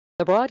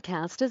The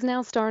broadcast is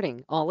now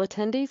starting. All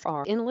attendees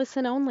are in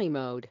listen-only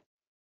mode.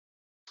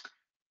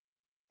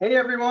 Hey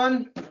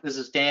everyone, this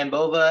is Dan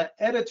Bova,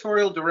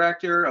 Editorial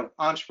Director of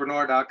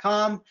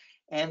Entrepreneur.com,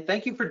 and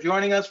thank you for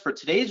joining us for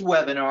today's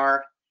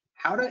webinar,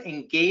 How to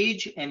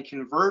Engage and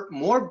Convert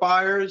More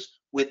Buyers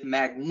with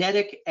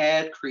Magnetic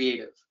Ad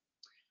Creative.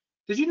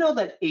 Did you know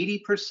that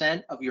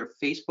 80% of your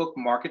Facebook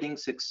marketing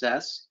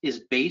success is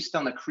based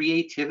on the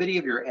creativity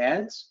of your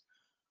ads?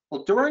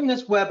 Well, during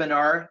this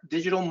webinar,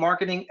 digital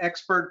marketing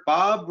expert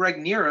Bob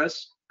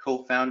Regnerus,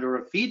 co-founder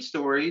of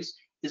FeedStories,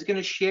 is going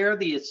to share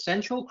the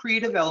essential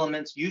creative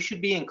elements you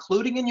should be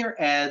including in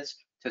your ads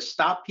to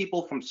stop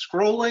people from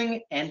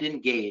scrolling and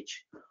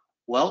engage.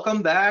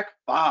 Welcome back,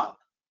 Bob.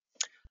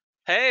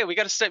 Hey, we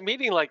got to start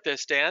meeting like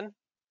this, Dan.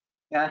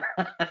 Yeah.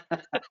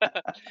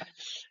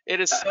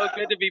 It is so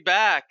good to be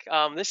back.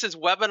 This is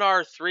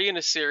webinar 3 in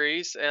a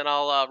series, and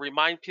I'll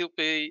remind people.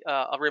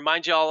 I'll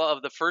remind you all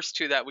of the first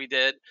 2 that we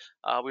did.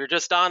 We were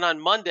just on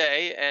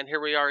Monday, and here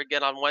we are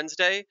again on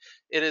Wednesday.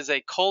 It is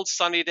a cold,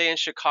 sunny day in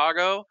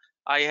Chicago.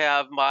 I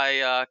have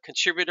my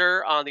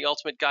contributor on the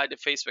Ultimate Guide to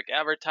Facebook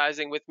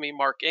Advertising with me,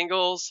 Mark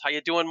Ingalls. How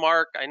you doing,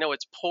 Mark? I know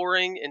it's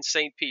pouring in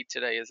St. Pete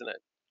today, isn't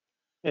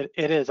it?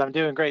 It is. I'm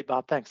doing great,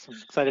 Bob. Thanks. I'm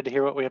excited to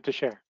hear what we have to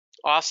share.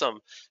 Awesome.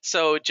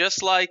 So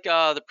just like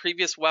the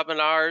previous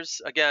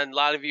webinars, again, a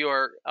lot of you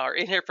are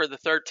in here for the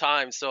 3rd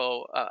time,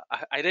 so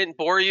I didn't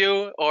bore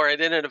you or I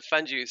didn't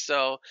offend you.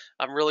 So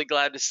I'm really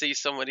glad to see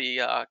so many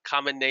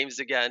common names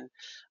again.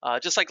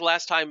 Just like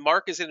last time,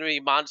 Mark is going to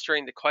be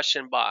monitoring the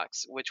question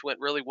box, which went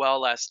really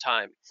well last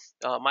time.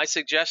 My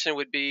suggestion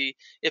would be,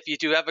 if you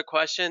do have a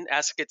question,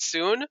 ask it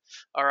soon.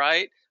 All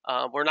right.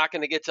 We're not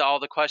going to get to all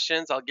the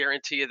questions. I'll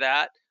guarantee you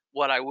that.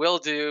 What I will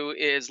do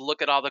is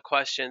look at all the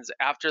questions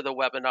after the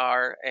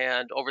webinar,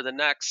 and over the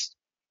next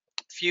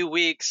few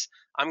weeks,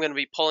 I'm going to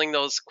be pulling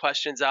those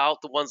questions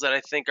out, the ones that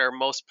I think are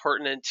most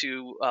pertinent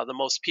to the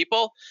most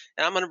people.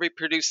 And I'm going to be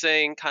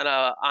producing kind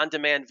of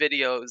on-demand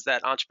videos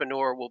that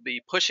Entrepreneur will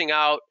be pushing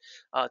out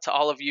to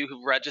all of you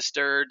who've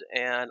registered.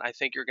 And I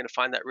think you're going to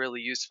find that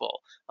really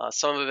useful.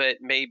 Some of it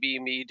may be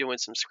me doing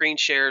some screen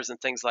shares and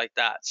things like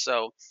that.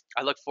 So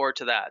I look forward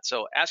to that.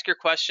 So ask your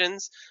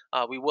questions.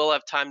 We will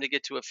have time to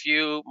get to a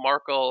few.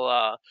 Mark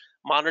will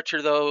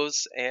monitor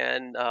those,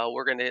 and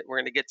we're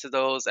gonna get to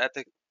those at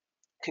the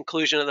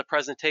conclusion of the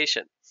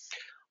presentation.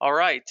 All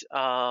right,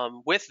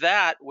 with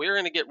that, we're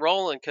going to get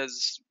rolling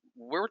because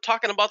we're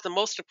talking about the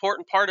most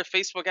important part of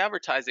Facebook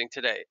advertising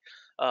today.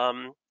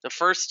 The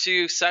first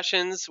 2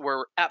 sessions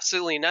were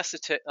absolutely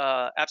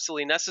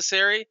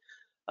necessary,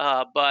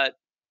 but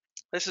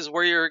this is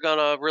where you're going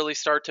to really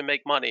start to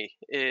make money,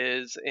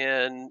 is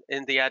in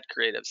the ad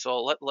creative.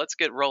 So let's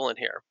get rolling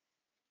here.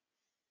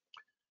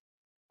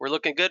 We're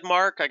looking good,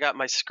 Mark. I got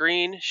my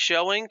screen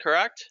showing,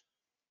 correct?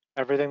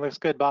 Everything looks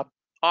good, Bob.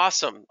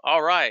 Awesome.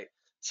 All right.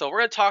 So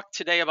we're going to talk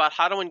today about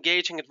how to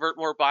engage and convert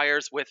more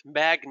buyers with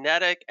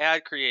magnetic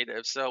ad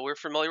creative. So we're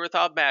familiar with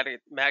how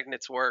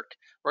magnets work.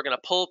 We're going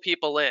to pull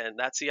people in.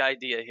 That's the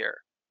idea here.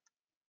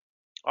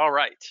 All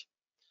right.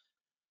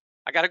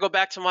 I got to go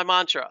back to my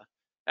mantra.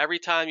 Every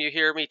time you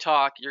hear me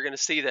talk, you're going to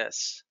see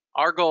this.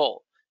 Our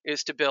goal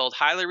is to build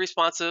highly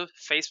responsive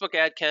Facebook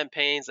ad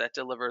campaigns that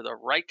deliver the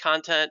right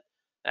content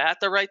at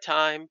the right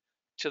time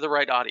to the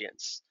right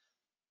audience.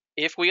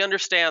 If we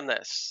understand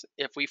this,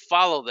 if we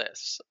follow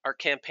this, our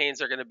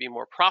campaigns are going to be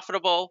more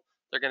profitable,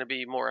 they're going to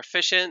be more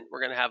efficient, we're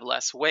going to have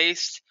less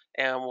waste,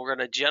 and we're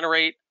going to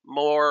generate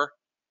more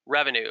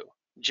revenue,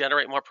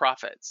 generate more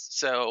profits.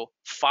 So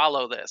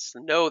follow this,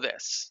 know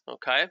this,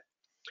 okay?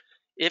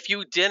 If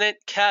you didn't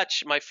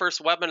catch my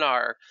first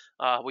webinar,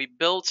 we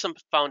built some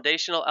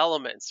foundational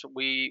elements.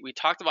 We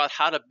talked about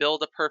how to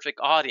build a perfect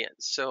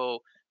audience.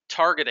 So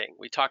targeting,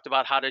 we talked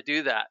about how to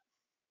do that.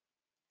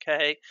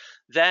 Okay,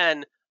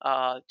 then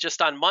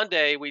just on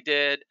Monday, we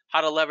did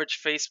how to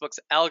leverage Facebook's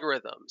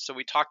algorithm. So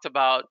we talked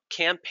about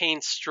campaign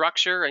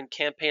structure and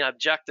campaign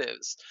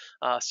objectives.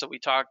 So we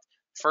talked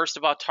first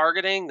about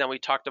targeting, then we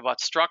talked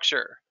about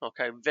structure.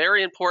 Okay,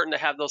 very important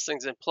to have those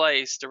things in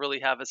place to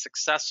really have a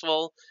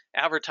successful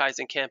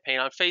advertising campaign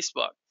on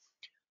Facebook.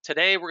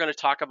 Today, we're going to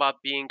talk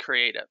about being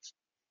creative.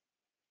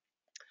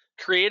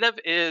 Creative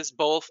is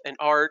both an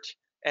art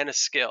and a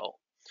skill.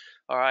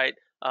 All right.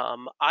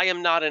 I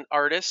am not an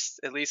artist,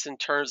 at least in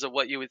terms of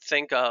what you would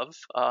think of,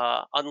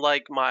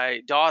 unlike my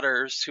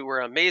daughters, who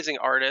were amazing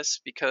artists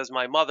because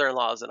my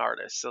mother-in-law is an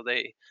artist. So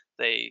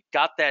they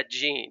got that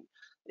gene.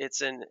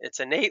 It's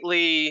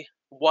innately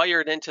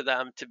wired into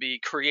them to be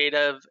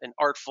creative and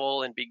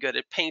artful and be good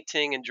at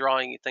painting and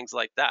drawing and things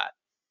like that.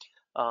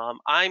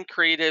 I'm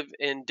creative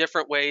in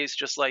different ways,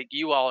 just like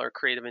you all are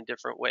creative in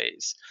different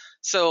ways.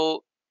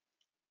 So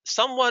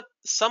some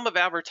of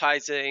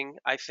advertising,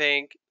 I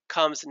think,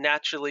 comes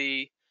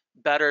naturally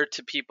better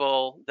to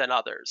people than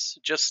others,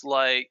 just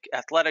like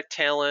athletic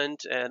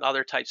talent and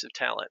other types of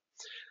talent.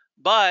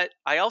 But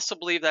I also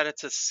believe that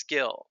it's a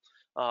skill.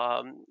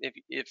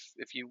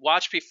 If you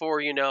watch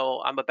before, you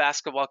know I'm a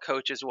basketball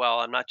coach as well.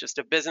 I'm not just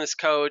a business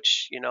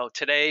coach. You know,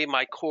 today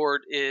my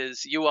court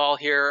is you all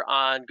here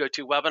on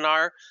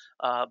GoToWebinar,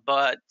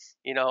 but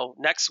you know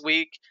next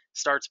week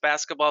starts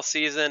basketball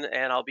season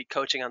and I'll be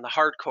coaching on the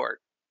hard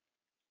court.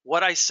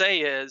 What I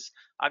say is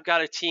I've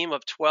got a team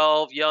of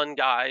 12 young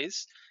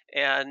guys,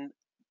 and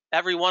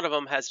every one of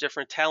them has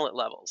different talent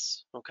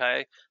levels.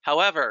 Okay.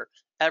 However,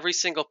 every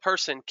single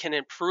person can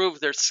improve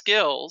their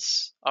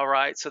skills, all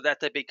right, so that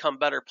they become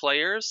better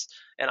players.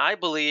 And I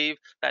believe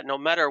that no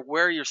matter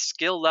where your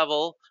skill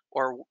level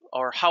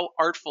or how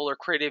artful or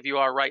creative you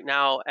are right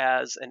now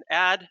as an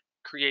ad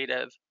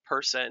creative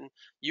person,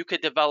 you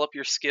could develop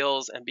your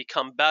skills and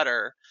become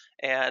better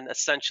and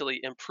essentially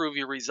improve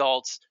your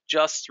results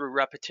just through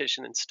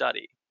repetition and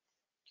study.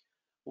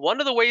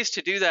 One of the ways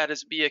to do that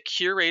is be a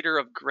curator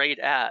of great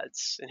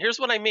ads. And here's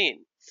what I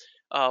mean.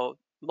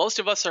 Most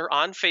of us are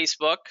on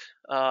Facebook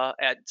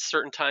at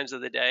certain times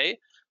of the day.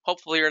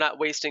 Hopefully you're not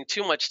wasting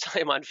too much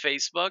time on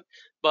Facebook,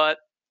 but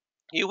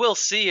you will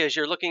see as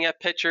you're looking at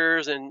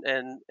pictures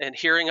and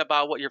hearing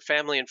about what your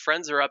family and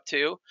friends are up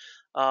to,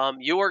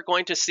 you are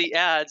going to see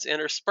ads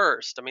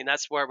interspersed. I mean,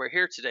 that's why we're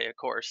here today, of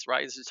course,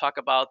 right? Is to talk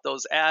about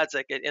those ads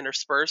that get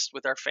interspersed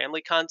with our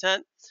family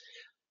content.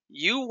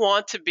 You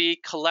want to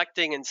be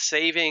collecting and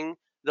saving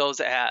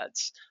those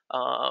ads.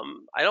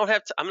 I'm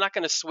not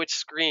going to switch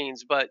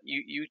screens, but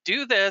you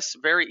do this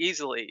very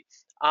easily.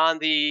 On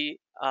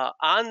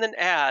an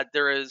ad,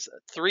 there is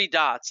 3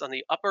 dots on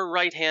the upper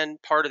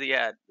right-hand part of the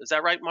ad. Is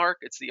that right, Mark?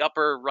 It's the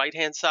upper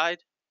right-hand side?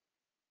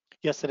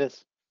 Yes, it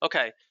is.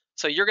 Okay.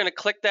 So you're going to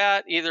click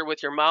that either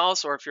with your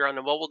mouse or if you're on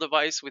a mobile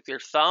device with your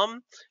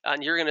thumb,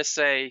 and you're going to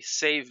say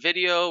save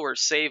video or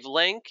save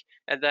link,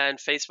 and then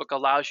Facebook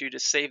allows you to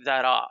save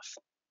that off.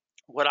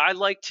 What I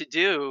like to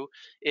do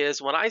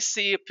is when I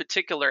see a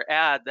particular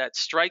ad that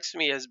strikes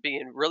me as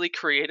being really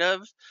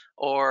creative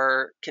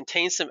or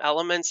contains some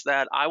elements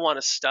that I want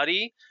to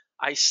study,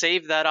 I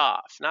save that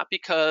off. Not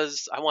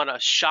because I want to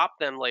shop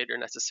them later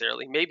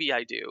necessarily, maybe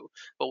I do,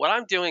 but what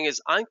I'm doing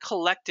is I'm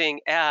collecting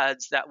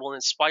ads that will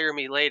inspire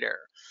me later.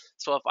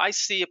 So if I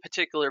see a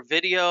particular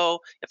video,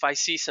 if I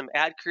see some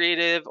ad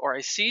creative, or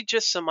I see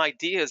just some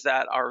ideas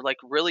that are like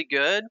really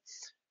good,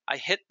 I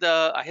hit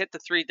the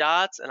 3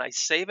 dots and I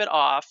save it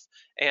off.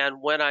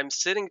 And when I'm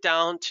sitting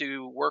down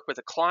to work with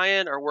a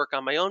client or work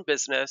on my own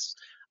business,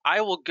 I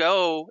will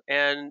go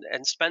and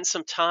spend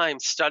some time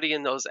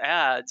studying those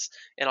ads,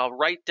 and I'll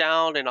write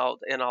down and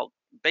I'll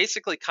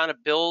basically kind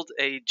of build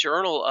a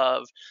journal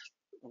of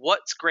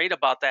what's great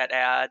about that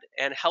ad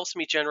and helps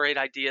me generate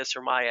ideas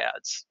for my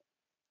ads.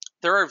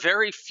 There are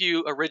very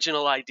few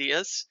original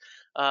ideas.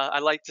 I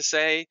like to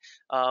say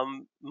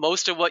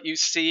most of what you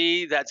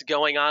see that's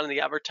going on in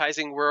the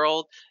advertising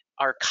world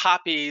are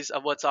copies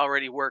of what's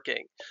already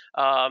working.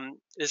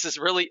 This is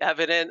really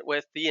evident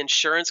with the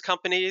insurance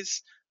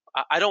companies.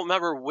 I don't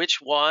remember which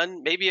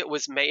one. Maybe it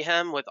was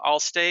Mayhem with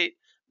Allstate.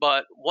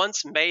 But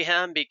once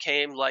Mayhem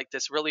became like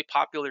this really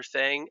popular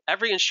thing,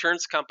 every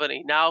insurance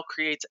company now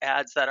creates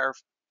ads that are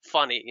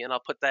funny, and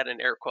I'll put that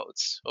in air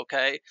quotes.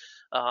 Okay,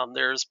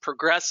 there's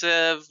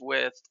Progressive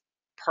with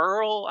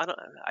Pearl.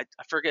 I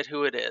forget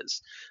who it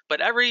is, but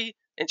every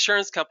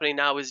insurance company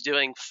now is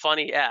doing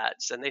funny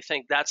ads, and they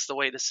think that's the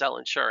way to sell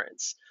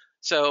insurance.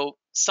 So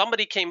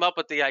somebody came up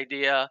with the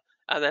idea,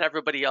 and then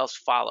everybody else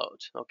followed.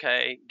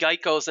 Okay,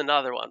 Geico's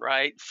another one,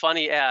 right?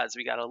 Funny ads.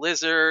 We got a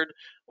lizard,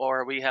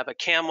 or we have a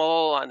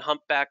camel on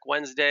Humpback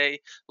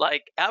Wednesday.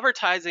 Like,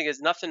 advertising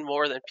is nothing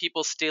more than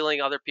people stealing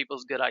other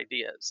people's good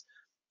ideas.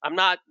 I'm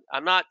not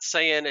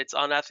saying it's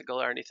unethical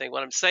or anything.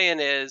 What I'm saying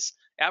is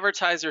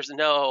advertisers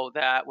know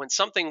that when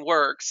something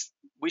works,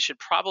 we should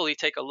probably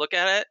take a look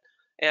at it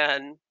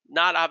and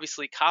not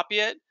obviously copy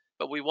it,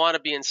 but we want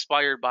to be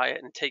inspired by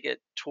it and take it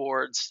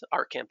towards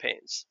our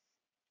campaigns.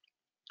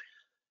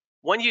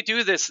 When you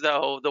do this,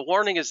 though, the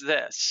warning is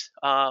this.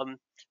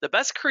 The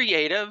best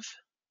creative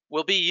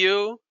will be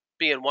you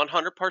being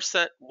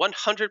 100%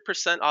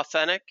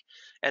 authentic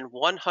and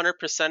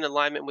 100% in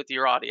alignment with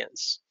your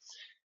audience.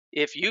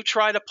 If you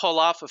try to pull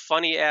off a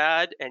funny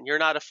ad and you're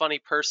not a funny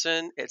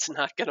person, it's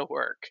not going to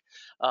work.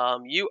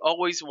 You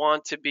always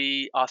want to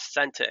be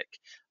authentic.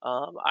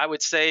 I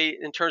would say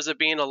in terms of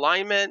being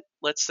alignment,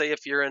 let's say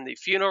if you're in the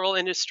funeral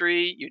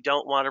industry, you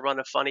don't want to run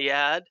a funny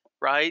ad,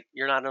 right?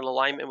 You're not in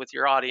alignment with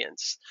your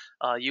audience.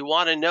 You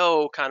want to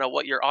know kind of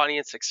what your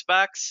audience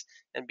expects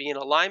and be in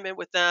alignment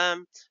with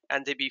them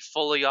and to be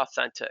fully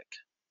authentic.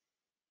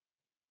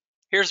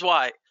 Here's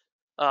why.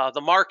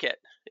 The market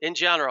in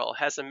general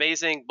has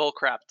amazing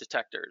bullcrap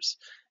detectors,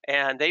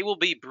 and they will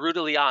be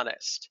brutally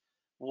honest.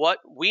 What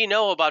we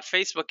know about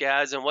Facebook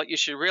ads and what you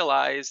should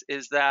realize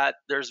is that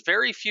there's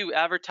very few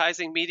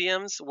advertising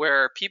mediums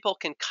where people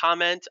can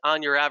comment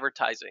on your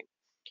advertising.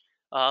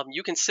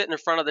 You can sit in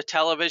front of the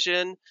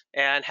television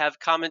and have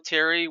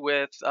commentary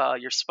with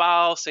your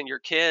spouse and your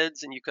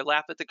kids, and you could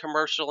laugh at the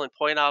commercial and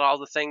point out all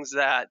the things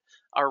that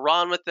are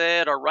wrong with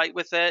it or right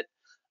with it.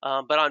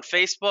 But on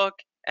Facebook,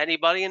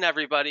 anybody and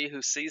everybody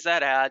who sees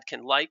that ad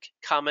can like,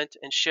 comment,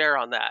 and share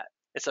on that.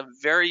 It's a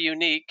very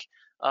unique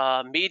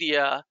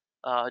media,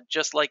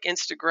 just like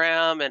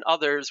Instagram and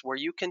others, where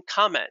you can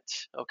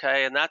comment.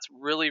 Okay, and that's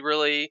really,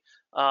 really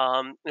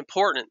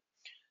important.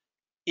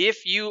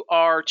 If you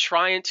are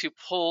trying to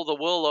pull the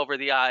wool over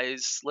the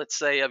eyes, let's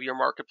say, of your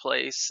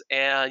marketplace,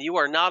 and you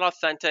are not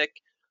authentic,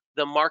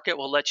 the market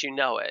will let you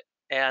know it.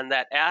 And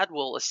that ad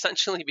will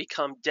essentially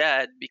become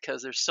dead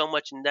because there's so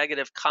much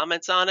negative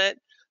comments on it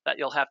that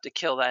you'll have to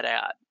kill that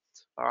ad.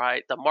 All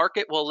right, the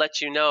market will let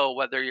you know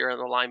whether you're in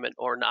alignment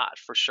or not,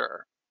 for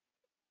sure.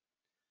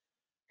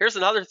 Here's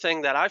another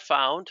thing that I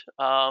found.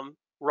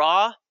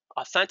 Raw,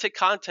 authentic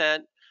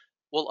content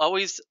will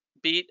always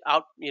beat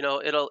out,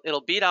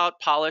 it'll beat out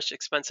polished,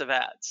 expensive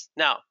ads.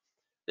 Now,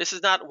 this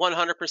is not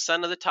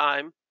 100% of the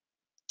time,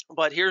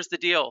 but here's the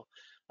deal.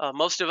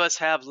 Most of us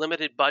have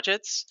limited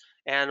budgets,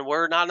 and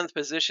we're not in the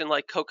position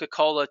like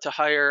Coca-Cola to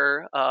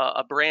hire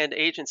a brand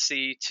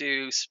agency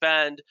to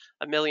spend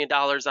 $1 million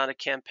on a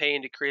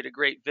campaign to create a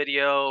great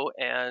video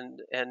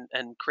and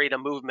create a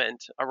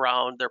movement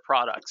around their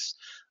products.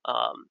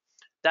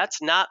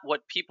 That's not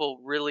what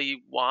people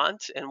really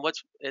want, and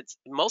it's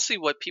mostly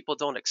what people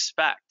don't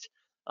expect.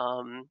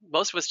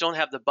 Most of us don't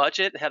have the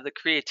budget, have the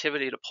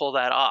creativity to pull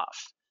that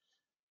off.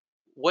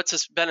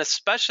 What's been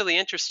especially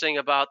interesting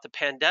about the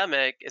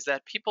pandemic is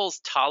that people's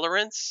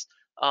tolerance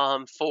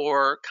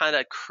for kind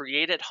of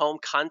create at home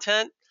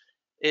content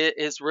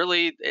is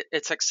really,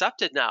 it's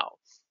accepted now.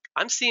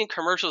 I'm seeing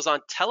commercials on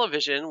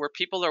television where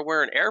people are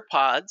wearing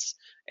AirPods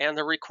and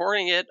they're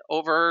recording it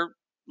over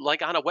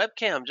like on a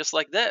webcam, just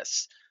like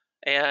this.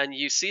 And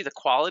you see the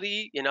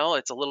quality,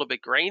 it's a little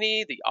bit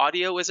grainy, the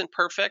audio isn't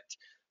perfect,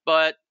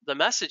 but the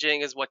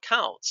messaging is what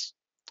counts.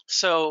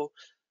 So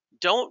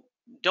don't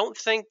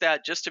think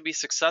that just to be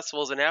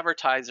successful as an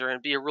advertiser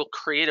and be a real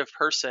creative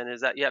person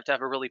is that you have to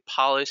have a really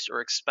polished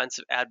or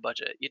expensive ad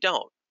budget. You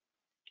don't.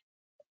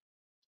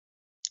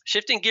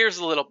 Shifting gears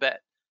a little bit.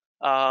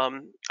 I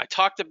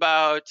talked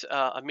about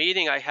a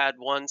meeting I had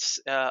once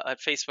at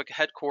Facebook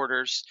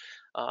headquarters.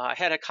 I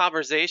had a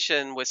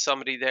conversation with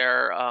somebody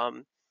there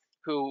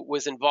who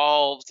was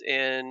involved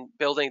in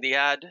building the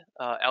ad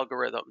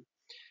algorithm.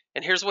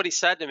 And here's what he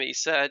said to me. He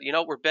said,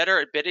 we're better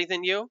at bidding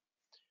than you.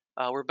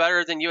 We're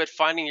better than you at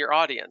finding your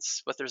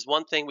audience, but there's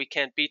one thing we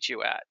can't beat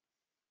you at.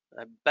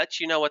 I bet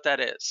you know what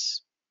that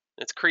is.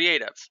 It's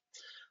creative.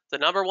 The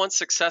number one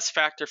success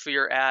factor for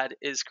your ad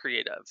is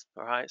creative.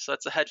 All right, so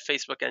that's the head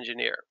Facebook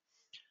engineer.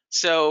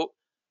 So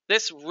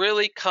this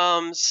really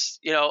comes,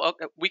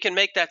 we can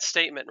make that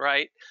statement,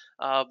 right?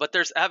 But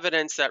there's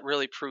evidence that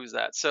really proves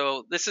that.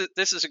 So this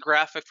is a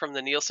graphic from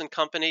the Nielsen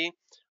company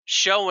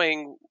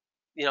showing,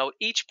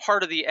 each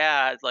part of the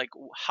ad, like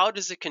how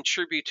does it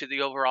contribute to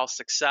the overall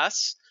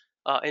success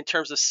in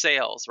terms of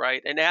sales,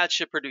 right? An ad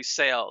should produce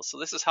sales. So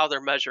this is how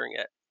they're measuring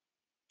it.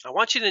 I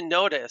want you to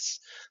notice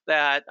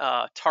that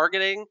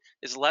targeting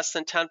is less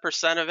than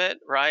 10% of it,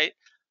 right?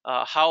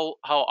 How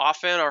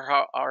often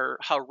or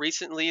how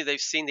recently they've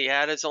seen the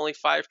ad is only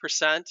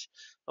 5%.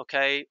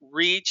 Okay,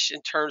 reach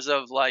in terms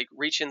of like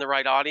reaching the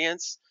right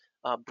audience.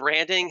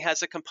 Branding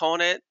has a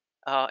component,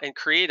 and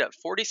creative,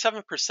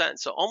 47%.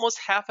 So almost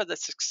half of the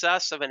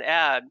success of an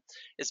ad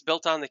is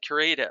built on the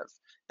creative.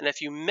 And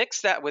if you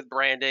mix that with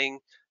branding,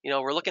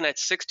 we're looking at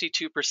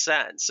 62%.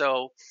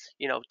 So,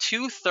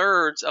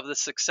 2/3 of the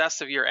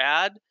success of your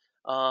ad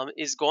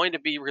is going to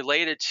be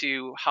related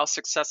to how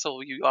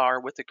successful you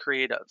are with the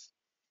creative.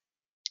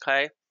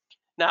 Okay.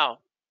 Now,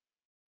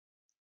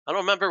 I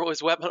don't remember if it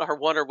was webinar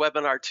 1 or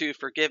webinar 2,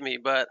 forgive me,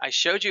 but I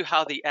showed you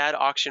how the ad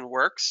auction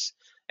works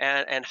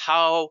and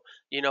how,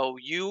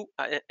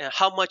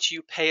 how much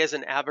you pay as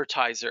an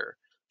advertiser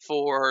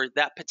for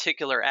that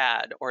particular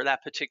ad or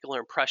that particular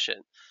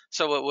impression.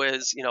 So it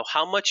was,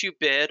 how much you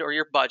bid or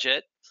your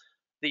budget,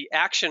 the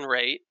action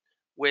rate,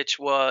 which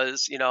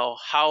was,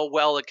 how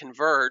well it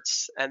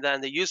converts, and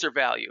then the user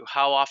value,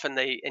 how often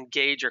they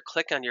engage or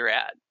click on your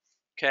ad.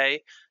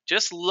 Okay,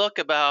 just look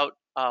about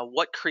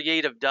what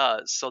creative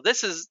does. So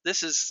this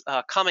is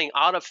coming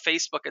out of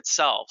Facebook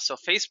itself. So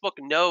Facebook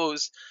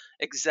knows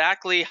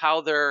exactly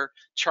how they're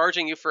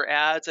charging you for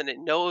ads, and it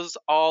knows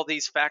all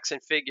these facts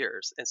and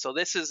figures. And so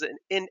this is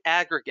in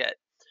aggregate.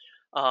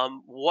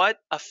 What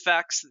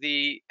affects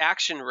the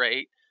action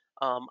rate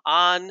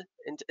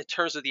in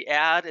terms of the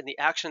ad and the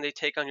action they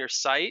take on your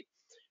site?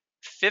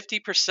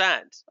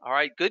 50%. All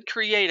right, good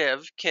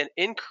creative can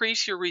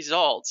increase your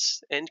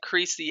results,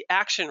 increase the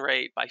action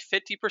rate by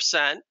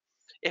 50%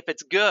 if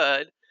it's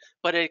good,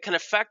 but it can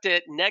affect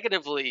it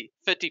negatively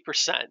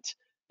 50%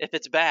 if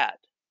it's bad.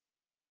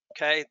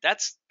 Okay,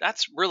 that's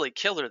really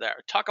killer there.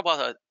 Talk about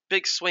a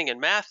big swing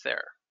in math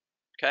there.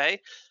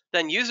 Okay,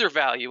 then user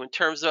value in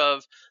terms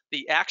of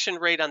the action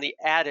rate on the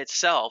ad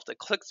itself, the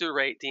click-through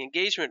rate, the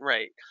engagement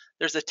rate.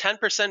 There's a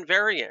 10%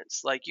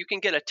 variance. Like you can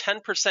get a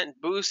 10%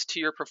 boost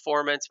to your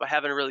performance by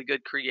having a really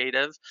good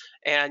creative,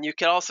 and you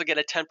can also get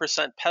a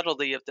 10%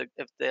 penalty if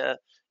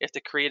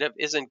the creative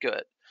isn't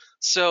good.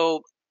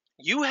 So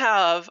you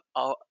have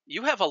a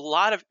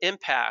lot of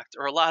impact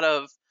or a lot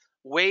of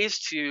ways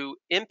to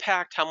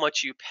impact how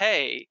much you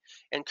pay,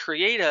 and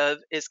creative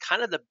is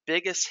kind of the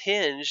biggest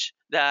hinge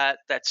that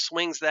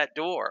swings that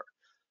door.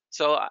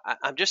 So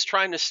I'm just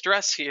trying to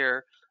stress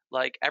here,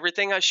 like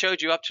everything I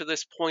showed you up to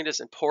this point is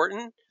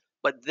important,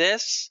 but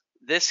this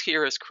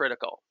here is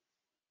critical.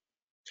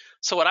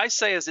 So what I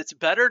say is it's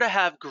better to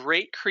have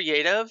great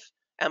creative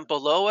and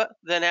below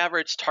than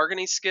average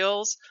targeting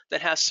skills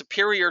than have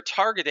superior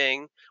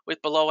targeting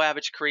with below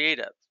average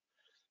creative.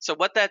 So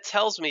what that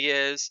tells me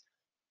is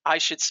I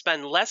should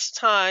spend less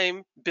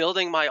time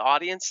building my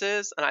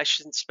audiences and I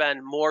should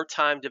spend more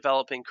time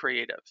developing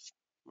creative.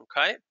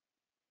 Okay?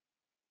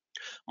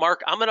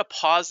 Mark, I'm going to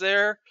pause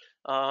there.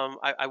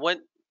 I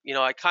went,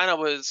 I kind of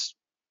was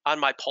on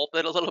my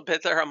pulpit a little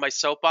bit there on my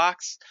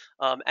soapbox.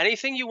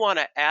 Anything you want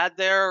to add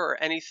there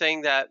or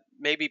anything that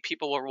maybe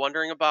people were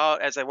wondering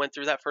about as I went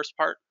through that first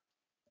part?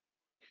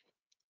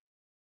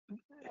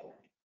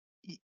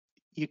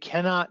 You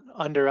cannot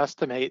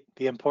underestimate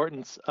the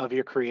importance of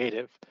your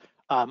creative.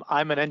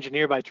 I'm an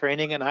engineer by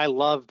training, and I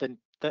love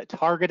the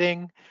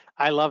targeting.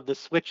 I love the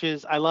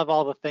switches. I love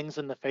all the things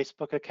in the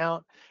Facebook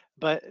account.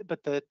 But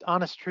the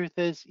honest truth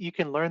is, you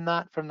can learn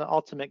that from the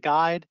Ultimate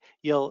Guide.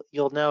 You'll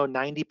know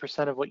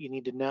 90% of what you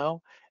need to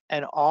know,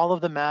 and all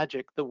of the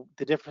magic,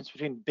 the difference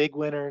between big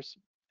winners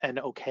and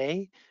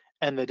okay,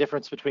 and the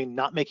difference between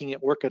not making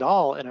it work at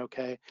all and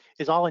okay,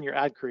 is all in your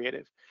ad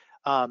creative.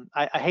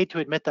 I hate to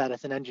admit that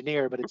as an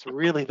engineer, but it's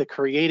really the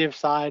creative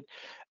side,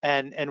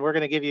 and we're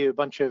going to give you a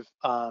bunch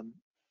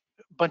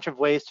of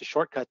ways to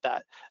shortcut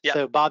that. Yeah.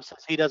 So Bob says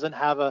he doesn't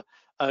have a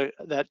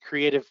that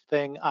creative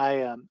thing.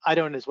 I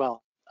don't as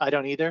well. I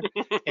don't either.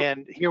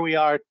 And here we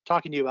are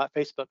talking to you about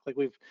Facebook. Like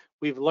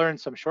we've learned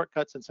some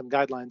shortcuts and some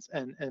guidelines,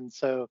 and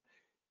so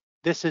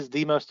this is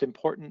the most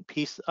important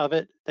piece of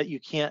it that you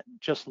can't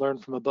just learn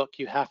from a book.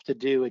 You have to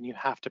do, and you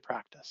have to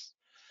practice.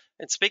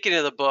 And speaking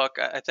of the book,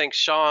 I think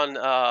Sean,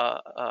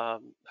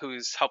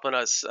 who's helping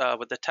us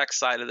with the tech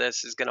side of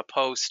this, is going to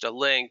post a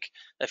link.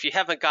 If you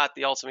haven't got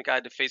the Ultimate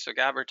Guide to Facebook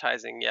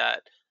Advertising yet,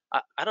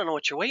 I don't know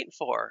what you're waiting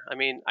for. I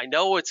mean, I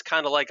know it's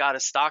kind of like out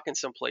of stock in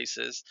some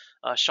places.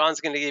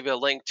 Sean's going to give you a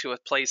link to a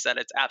place that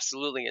it's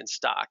absolutely in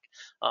stock.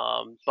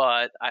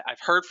 But I've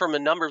heard from a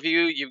number of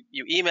you.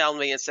 You emailed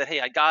me and said, "Hey,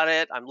 I got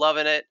it. I'm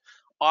loving it.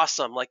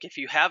 Awesome." Like if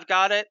you have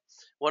got it,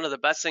 one of the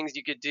best things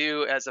you could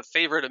do as a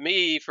favor to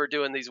me for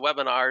doing these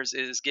webinars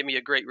is give me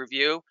a great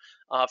review.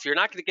 If you're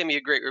not going to give me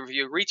a great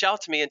review, reach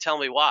out to me and tell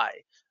me why.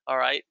 All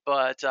right.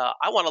 But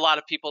I want a lot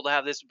of people to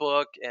have this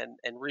book, and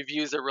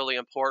reviews are really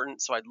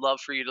important. So I'd love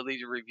for you to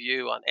leave a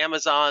review on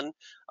Amazon.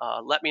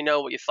 Let me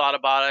know what you thought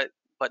about it,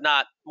 but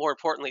more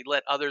importantly,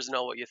 let others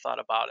know what you thought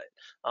about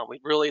it.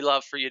 We'd really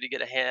love for you to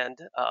get a hand,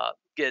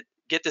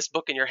 get this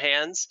book in your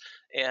hands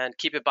and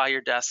keep it by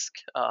your desk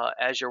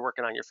as you're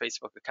working on your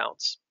Facebook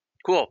accounts.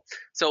 Cool.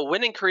 So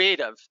winning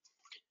creative.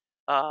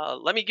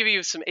 Let me give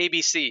you some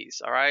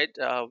ABCs. All right.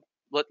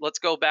 Let's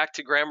go back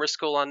to grammar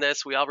school on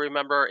this. We all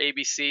remember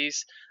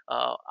ABCs.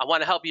 I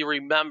want to help you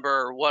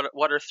remember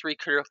what are three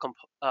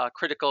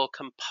critical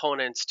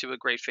components to a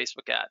great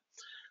Facebook ad.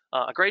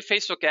 A great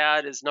Facebook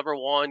ad is, number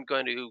one,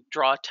 going to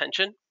draw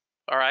attention.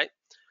 All right.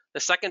 The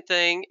second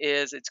thing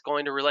is it's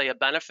going to relay a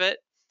benefit.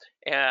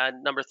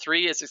 And number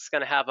three is it's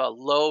going to have a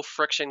low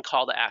friction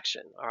call to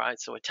action. All right.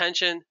 So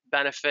attention,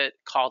 benefit,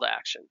 call to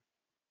action.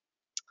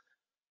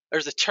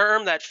 There's a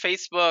term that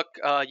Facebook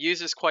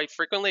uses quite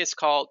frequently. It's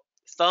called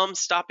thumb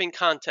stopping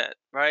content,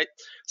 right?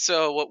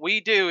 So what we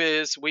do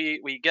is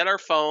we get our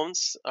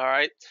phones, all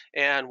right,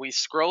 and we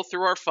scroll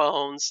through our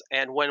phones,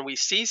 and when we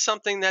see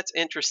something that's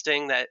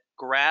interesting that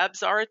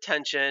grabs our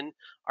attention,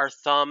 our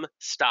thumb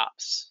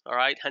stops, all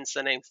right? Hence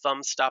the name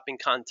thumb stopping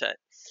content.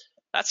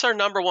 That's our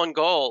number one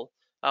goal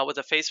with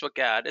a Facebook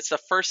ad. It's the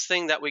first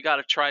thing that we got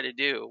to try to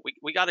do.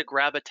 We got to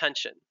grab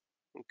attention,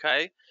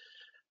 okay?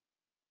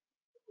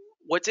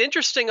 What's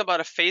interesting about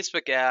a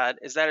Facebook ad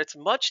is that it's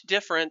much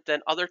different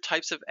than other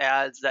types of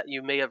ads that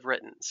you may have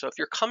written. So if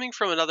you're coming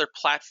from another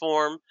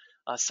platform,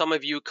 some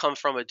of you come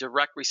from a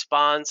direct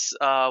response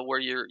where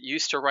you're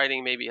used to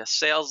writing maybe a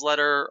sales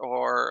letter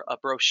or a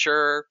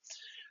brochure.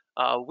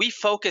 We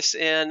focus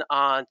in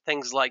on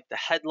things like the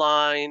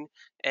headline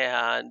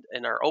and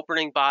our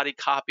opening body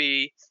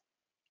copy.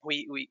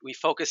 We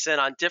focus in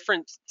on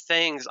different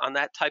things on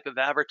that type of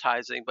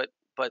advertising, but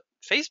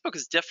Facebook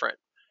is different.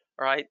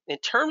 Right? In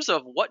terms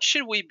of what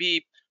should we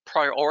be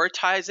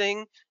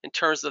prioritizing in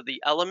terms of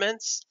the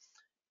elements,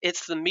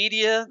 it's the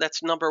media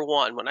that's number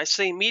one. When I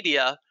say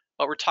media,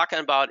 what we're talking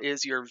about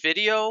is your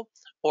video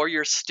or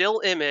your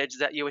still image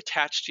that you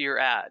attach to your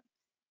ad.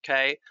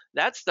 Okay,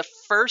 that's the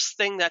first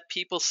thing that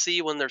people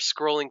see when they're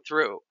scrolling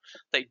through.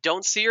 They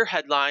don't see your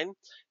headline,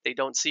 they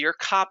don't see your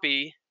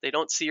copy, they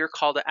don't see your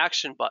call to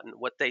action button.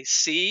 What they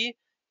see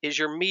is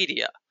your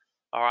media.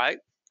 All right.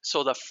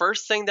 So the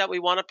first thing that we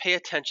want to pay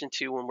attention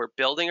to when we're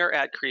building our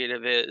ad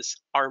creative is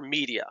our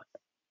media.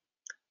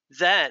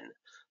 Then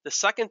the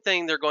second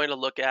thing they're going to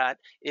look at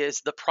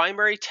is the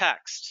primary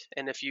text.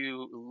 And if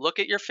you look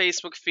at your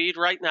Facebook feed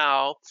right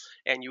now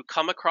and you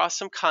come across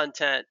some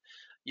content,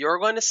 you're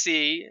going to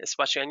see,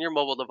 especially on your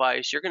mobile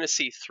device, you're going to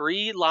see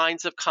 3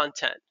 lines of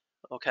content.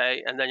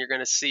 okay? And then you're going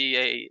to see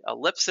a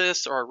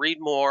ellipsis or a read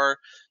more.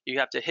 You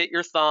have to hit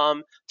your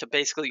thumb to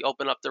basically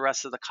open up the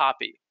rest of the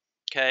copy,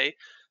 okay?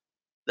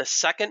 The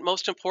second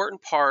most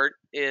important part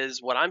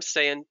is what I'm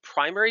saying,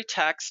 primary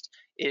text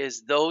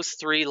is those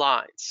 3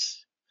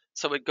 lines.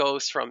 So it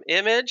goes from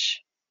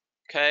image,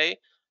 okay,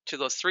 to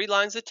those 3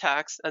 lines of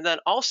text, and then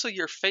also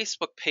your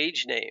Facebook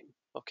page name,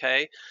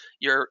 okay?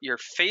 Your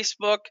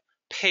Facebook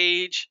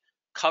page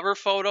cover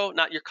photo,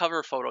 not your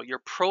cover photo, your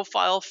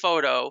profile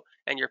photo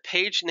and your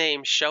page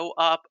name show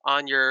up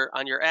on your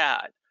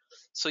ad.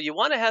 So you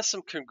want to have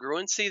some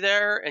congruency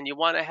there, and you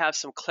want to have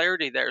some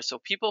clarity there so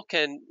people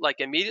can like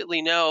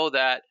immediately know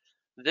that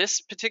this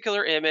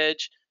particular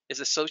image is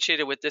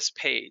associated with this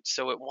page.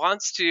 So it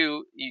wants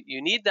to,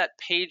 you need that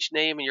page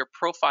name in your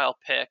profile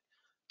pic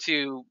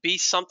to be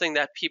something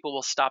that people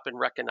will stop and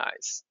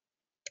recognize.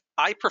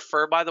 I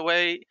prefer, by the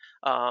way,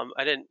 I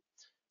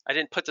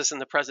didn't put this in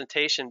the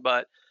presentation,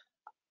 but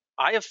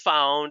I have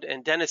found,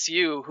 and Dennis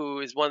Yu, who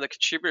is one of the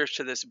contributors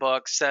to this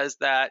book, says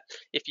that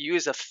if you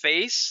use a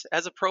face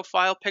as a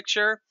profile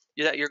picture,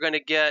 that you're going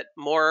to get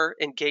more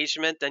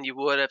engagement than you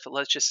would if,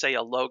 let's just say,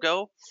 a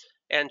logo.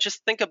 And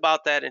just think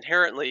about that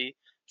inherently.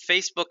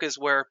 Facebook is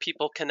where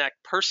people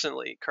connect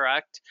personally,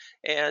 correct?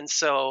 And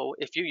so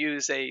if you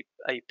use a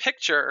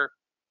picture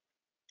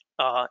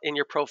in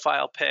your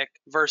profile pic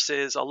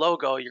versus a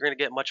logo, you're going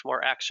to get much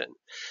more action.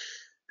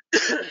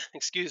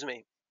 Excuse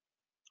me.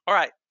 All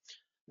right.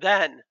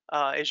 Then,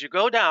 as you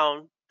go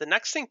down, the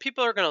next thing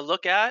people are going to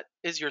look at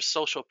is your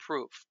social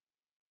proof.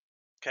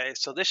 Okay,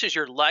 so this is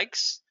your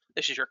likes,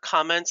 this is your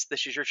comments,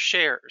 this is your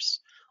shares.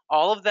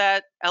 All of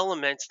that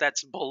elements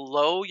that's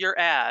below your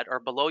ad or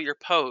below your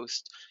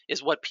post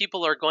is what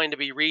people are going to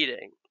be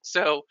reading.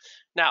 So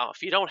now,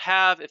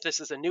 if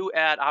this is a new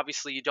ad,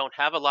 obviously you don't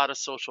have a lot of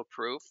social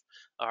proof.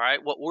 All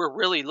right, what we're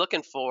really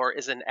looking for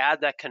is an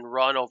ad that can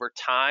run over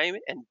time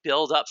and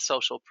build up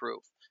social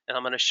proof. And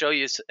I'm going to show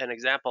you an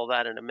example of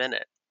that in a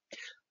minute.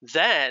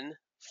 Then,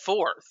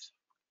 fourth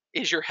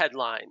is your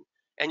headline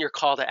and your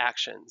call to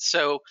action.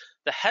 So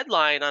the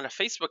headline on a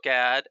Facebook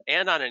ad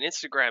and on an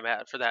Instagram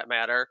ad, for that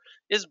matter,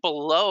 is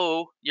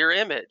below your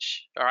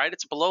image. All right,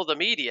 it's below the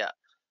media.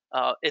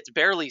 It's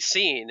barely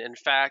seen. In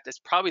fact, it's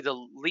probably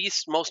the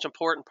least most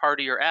important part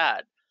of your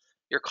ad.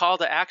 Your call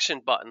to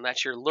action button,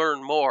 that's your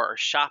learn more,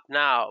 shop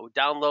now,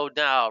 download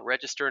now,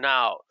 register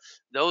now.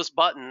 Those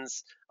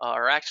buttons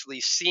are actually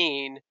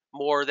seen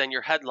more than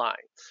your headline.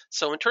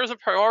 So in terms of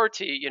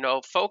priority,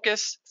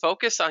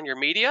 focus on your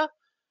media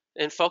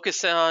and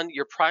focus on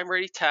your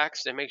primary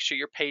text and make sure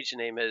your page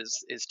name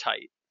is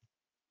tight.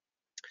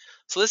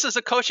 So this is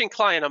a coaching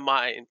client of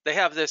mine. They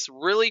have this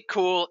really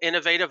cool,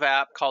 innovative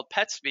app called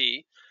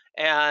Petsby,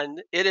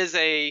 and it is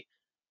a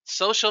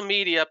social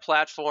media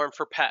platform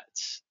for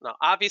pets. Now,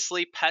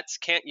 obviously, pets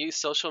can't use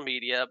social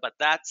media, but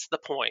that's the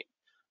point.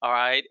 All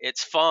right,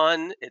 it's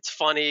fun, it's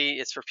funny,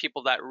 it's for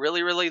people that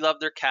really, really love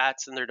their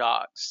cats and their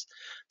dogs.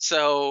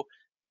 So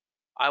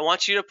I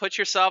want you to put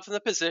yourself in the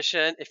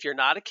position, if you're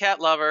not a cat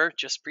lover,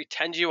 just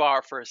pretend you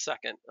are for a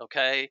second,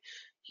 okay?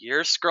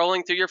 You're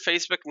scrolling through your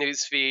Facebook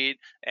newsfeed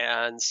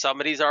and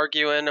somebody's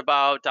arguing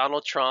about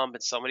Donald Trump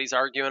and somebody's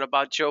arguing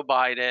about Joe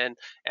Biden,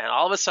 and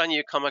all of a sudden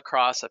you come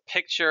across a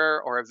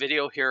picture or a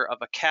video here of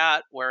a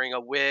cat wearing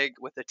a wig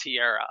with a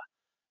tiara.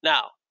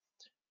 Now,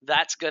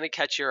 that's going to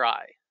catch your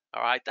eye.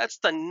 All right, that's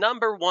the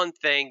number one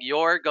thing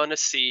you're going to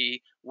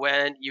see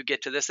when you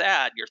get to this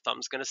ad. Your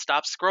thumb's going to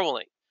stop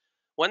scrolling.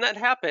 When that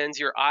happens,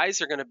 your eyes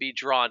are going to be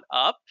drawn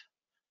up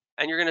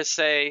and you're going to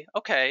say,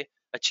 okay,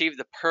 achieve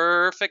the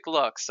perfect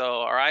look. So,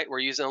 all right, we're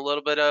using a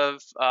little bit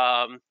of,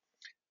 I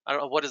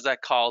don't know, what is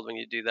that called when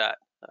you do that?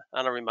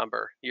 I don't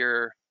remember.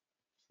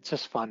 It's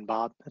just fun,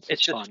 Bob.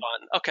 It's just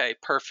fun. Okay,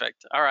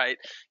 perfect. All right,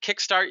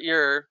 kickstart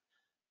your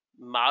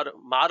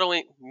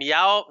modeling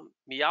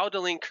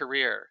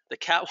career. The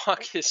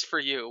catwalk is for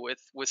you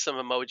with some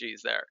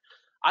emojis there.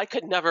 I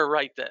could never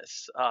write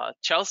this.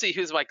 Chelsea,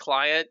 who's my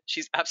client,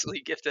 she's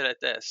absolutely gifted at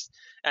this.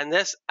 And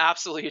this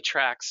absolutely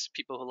attracts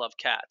people who love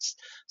cats.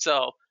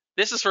 So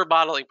this is for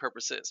modeling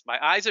purposes. My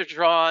eyes are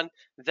drawn,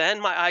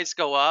 then my eyes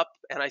go up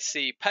and I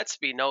see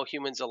Petsby, no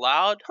humans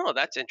allowed. Oh,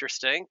 that's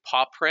interesting.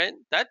 Paw print,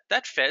 that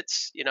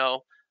fits.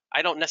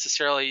 I don't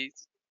necessarily,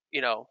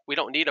 we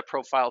don't need a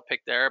profile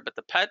pic there, but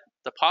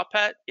the paw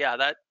pet, yeah,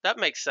 that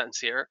makes sense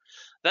here.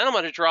 Then I'm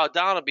going to draw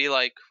down and be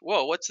like,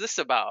 whoa, what's this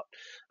about?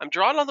 I'm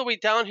drawing all the way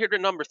down here to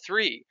number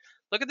 3.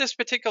 Look at this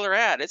particular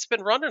ad. It's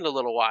been running a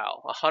little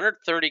while.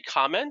 130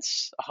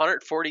 comments,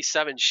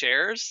 147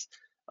 shares.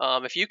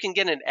 If you can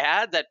get an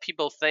ad that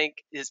people think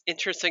is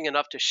interesting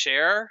enough to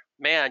share,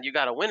 man, you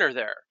got a winner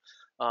there.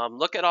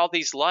 Look at all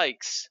these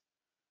likes.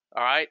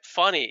 All right,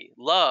 funny,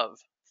 love,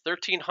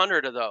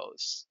 1,300 of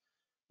those.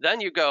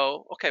 Then you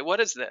go, okay, what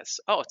is this?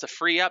 Oh, it's a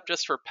free app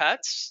just for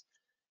pets.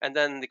 And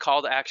then the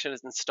call to action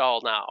is install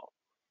now.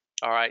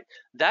 All right,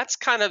 that's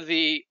kind of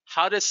the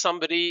how does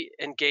somebody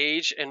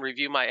engage and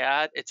review my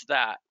ad? It's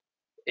that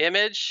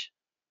image,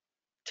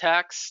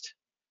 text,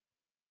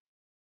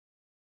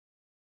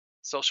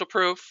 social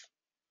proof,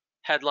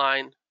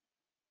 headline,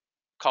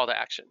 call to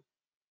action.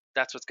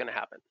 that's what's going to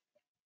happen.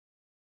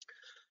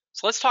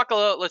 So let's talk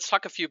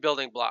a few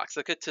building blocks.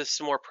 Let's get to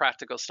some more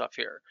practical stuff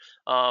here.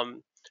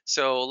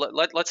 So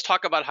let's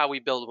talk about how we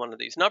build one of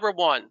these. Number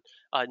one,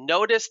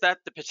 notice that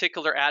the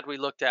particular ad we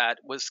looked at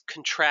was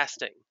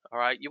contrasting. All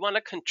right, you want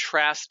to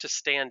contrast to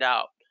stand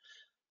out.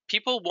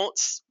 People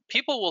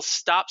will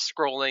stop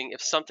scrolling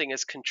if something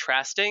is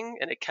contrasting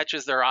and it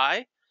catches their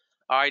eye.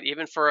 All right,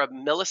 even for a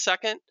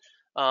millisecond.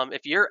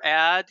 If your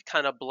ad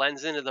kind of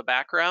blends into the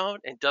background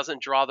and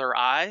doesn't draw their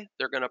eye,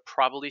 they're going to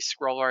probably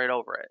scroll right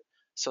over it.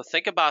 So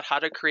think about how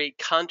to create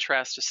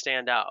contrast to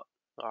stand out.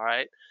 All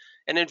right,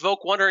 and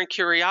invoke wonder and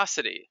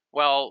curiosity.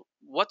 Well,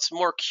 what's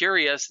more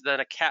curious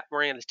than a cat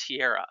wearing a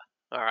tiara?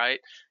 All right,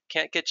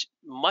 can't get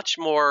much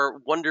more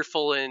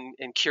wonderful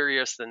and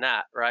curious than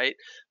that, right?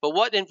 But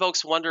what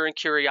invokes wonder and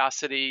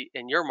curiosity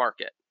in your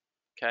market?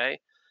 Okay.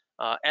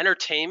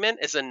 Entertainment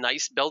is a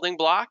nice building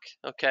block.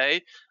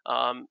 Okay.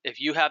 If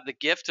you have the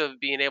gift of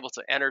being able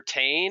to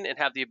entertain and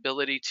have the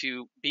ability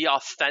to be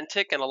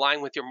authentic and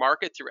align with your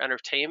market through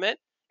entertainment,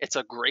 it's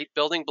a great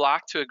building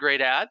block to a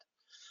great ad.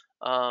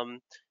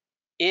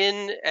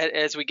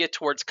 As we get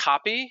towards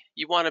copy,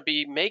 you want to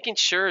be making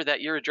sure that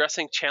you're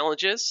addressing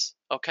challenges.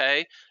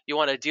 Okay. You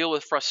want to deal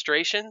with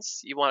frustrations.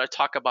 You want to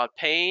talk about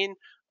pain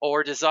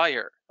or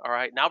desire. All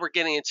right. Now we're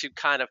getting into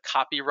kind of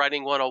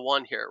copywriting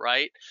 101 here,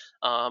 right?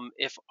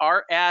 If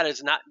our ad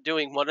is not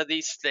doing one of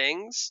these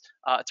things,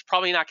 it's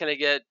probably not going to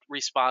get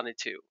responded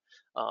to.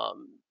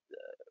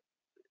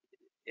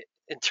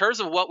 In terms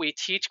of what we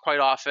teach quite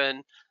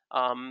often,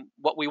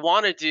 what we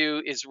want to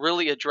do is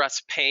really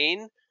address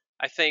pain.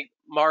 I think,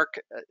 Mark,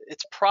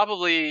 it's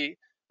probably,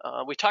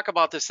 we talk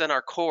about this in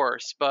our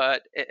course,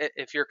 but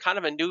if you're kind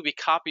of a newbie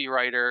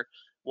copywriter,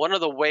 one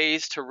of the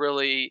ways to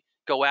really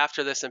go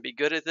after this and be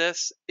good at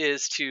this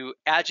is to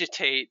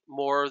agitate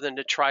more than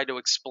to try to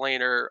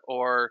explain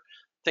or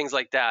things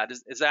like that.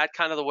 Is that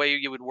kind of the way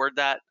you would word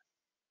that?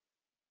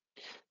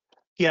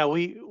 Yeah,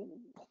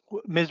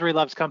 misery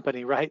loves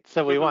company, right?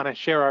 So we want to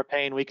share our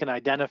pain. We can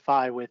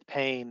identify with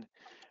pain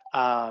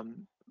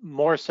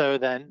more so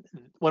than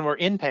when we're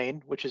in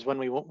pain, which is when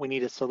we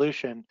need a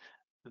solution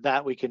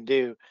that we can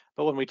do.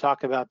 But when we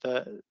talk about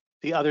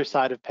the other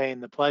side of pain,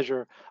 the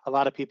pleasure, a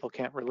lot of people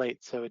can't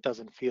relate, so it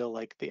doesn't feel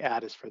like the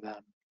ad is for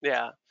them.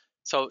 Yeah.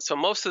 So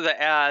most of the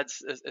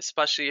ads,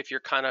 especially if you're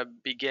kind of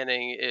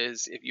beginning,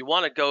 is if you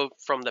want to go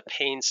from the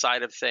pain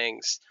side of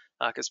things,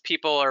 because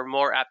people are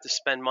more apt to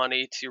spend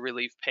money to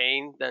relieve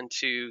pain than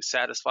to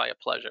satisfy a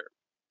pleasure.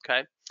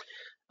 Okay.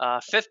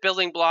 Fifth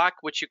building block,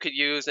 which you could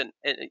use,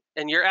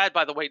 and your ad,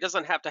 by the way,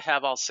 doesn't have to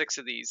have all 6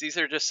 of these. These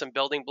are just some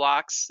building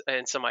blocks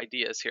and some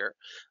ideas here.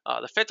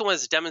 The fifth one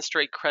is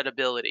demonstrate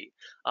credibility.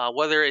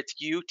 Whether it's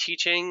you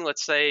teaching,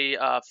 let's say,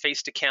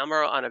 face to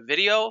camera on a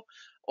video,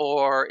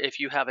 or if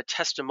you have a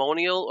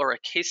testimonial or a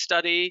case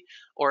study,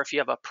 or if you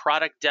have a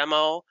product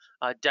demo,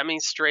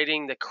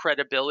 demonstrating the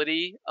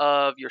credibility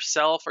of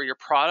yourself or your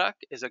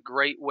product is a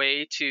great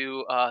way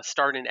to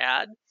start an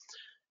ad.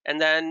 And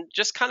then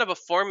just kind of a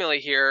formula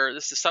here.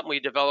 This is something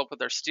we develop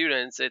with our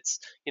students. It's,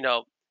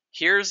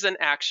 here's an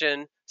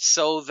action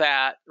so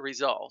that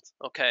result.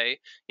 Okay.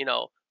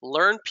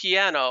 Learn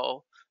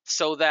piano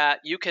so that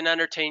you can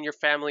entertain your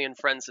family and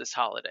friends this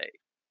holiday.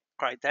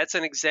 All right. That's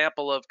an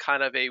example of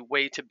kind of a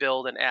way to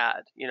build an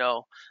ad.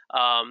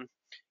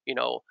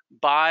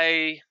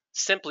 Buy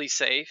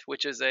SimpliSafe,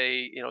 which is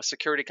a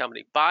security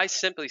company. Buy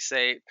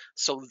SimpliSafe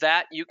so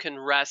that you can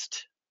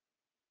rest.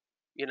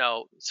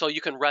 So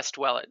you can rest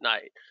well at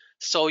night,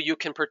 so you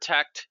can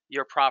protect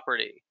your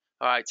property,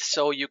 all right,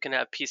 so you can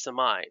have peace of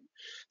mind.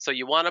 So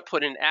you want to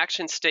put an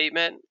action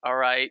statement, all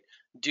right,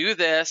 do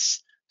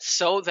this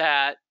so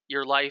that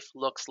your life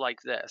looks like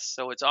this.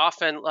 So it's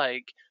often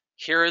like,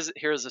 here's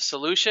a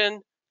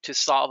solution to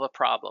solve a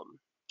problem,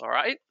 all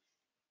right?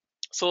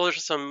 So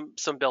there's some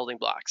building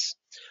blocks.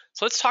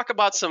 So let's talk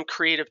about some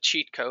creative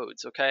cheat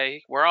codes,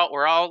 okay? We're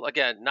all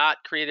again not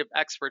creative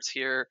experts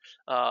here.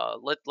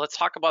 Let's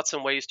talk about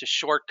some ways to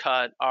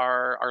shortcut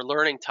our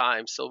learning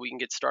time so we can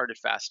get started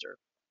faster.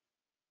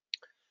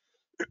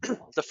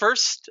 The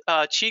first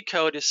cheat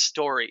code is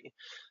story.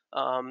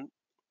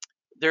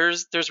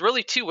 There's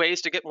really 2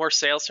 ways to get more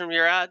sales from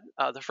your ad.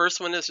 The first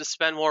one is to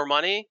spend more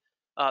money.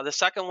 The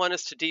second one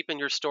is to deepen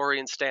your story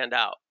and stand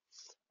out.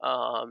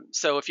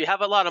 So if you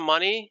have a lot of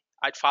money,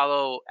 I'd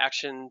follow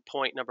action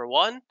point number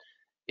 1.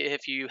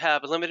 If you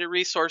have limited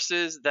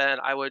resources, then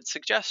I would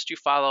suggest you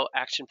follow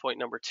action point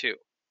number 2.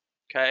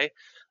 Okay.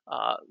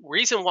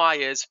 Reason why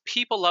is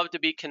people love to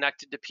be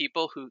connected to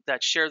people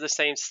that share the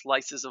same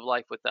slices of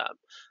life with them.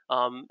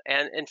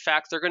 And in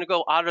fact, they're going to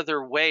go out of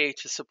their way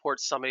to support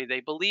somebody they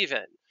believe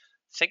in.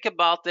 Think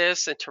about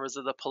this in terms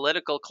of the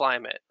political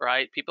climate,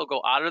 right? People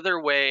go out of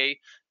their way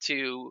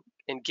to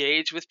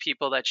engage with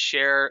people that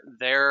share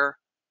their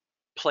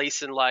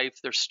place in life,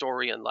 their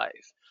story in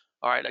life.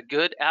 All right, a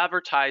good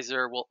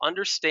advertiser will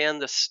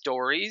understand the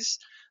stories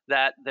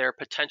that their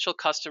potential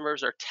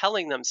customers are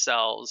telling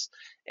themselves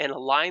and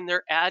align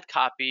their ad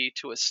copy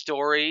to a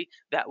story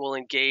that will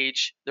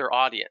engage their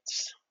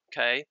audience.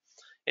 Okay,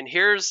 And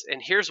here's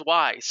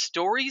why.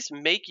 Stories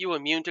make you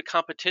immune to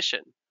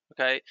competition.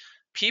 Okay,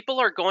 people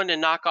are going to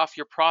knock off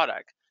your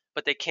product,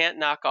 but they can't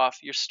knock off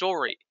your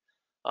story.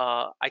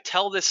 I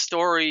tell this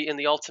story in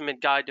the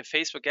Ultimate Guide to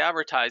Facebook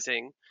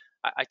Advertising.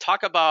 I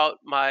talk about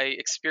my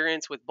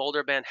experience with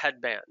Boulder Band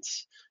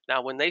headbands.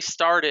 Now, when they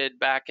started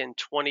back in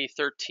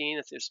 2013,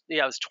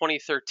 it was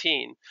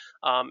 2013.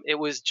 It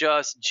was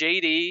just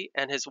JD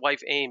and his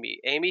wife Amy.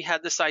 Amy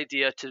had this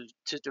idea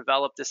to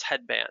develop this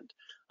headband.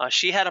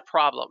 She had a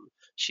problem.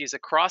 She's a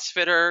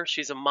CrossFitter.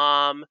 She's a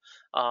mom.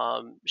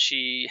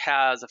 She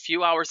has a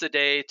few hours a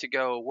day to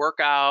go work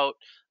out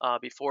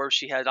before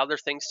she had other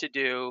things to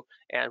do.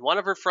 And one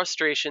of her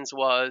frustrations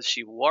was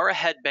she wore a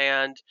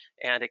headband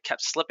and it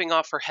kept slipping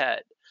off her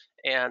head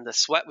and the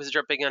sweat was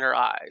dripping in her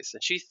eyes.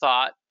 And she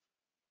thought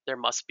there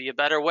must be a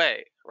better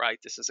way, right?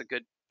 This is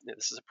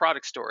a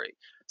product story.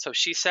 So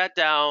she sat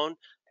down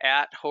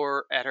at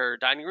her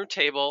dining room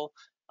table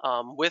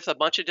with a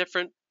bunch of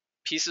different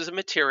pieces of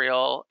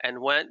material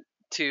and went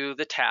to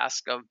the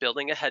task of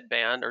building a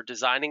headband or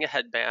designing a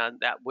headband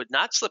that would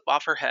not slip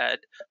off her head,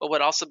 but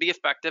would also be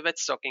effective at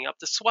soaking up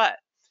the sweat.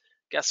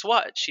 Guess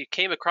what? She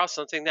came across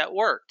something that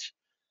worked.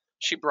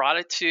 She brought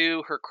it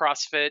to her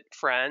CrossFit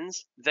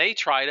friends. They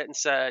tried it and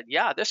said,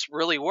 yeah, this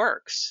really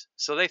works.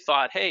 So they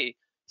thought, hey,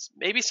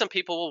 maybe some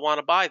people will want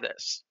to buy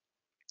this.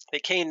 They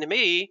came to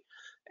me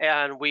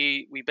and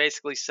we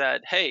basically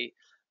said, hey,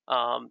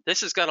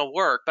 this is going to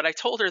work. But I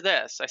told her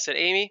this. I said,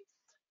 Amy,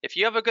 if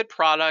you have a good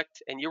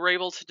product and you were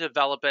able to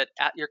develop it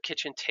at your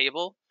kitchen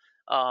table,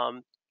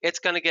 it's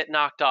going to get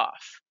knocked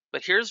off.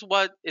 But here's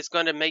what is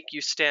going to make you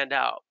stand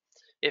out.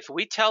 If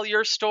we tell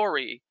your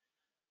story,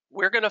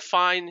 we're going to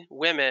find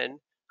women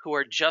who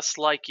are just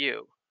like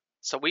you.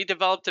 So we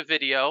developed a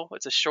video.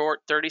 It's a short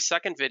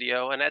 30-second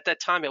video. And at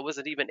that time, it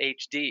wasn't even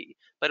HD.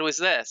 But it was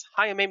this.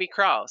 Hi, I'm Amy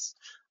Kraus.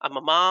 I'm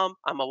a mom.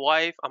 I'm a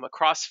wife. I'm a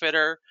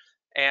CrossFitter.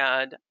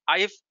 And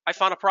I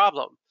found a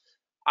problem.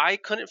 I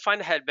couldn't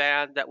find a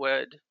headband that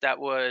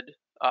would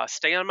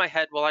stay on my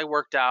head while I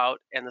worked out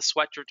and the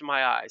sweat dripped in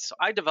my eyes. So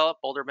I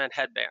developed Boulder Band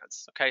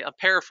headbands. Okay, I'm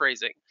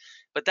paraphrasing,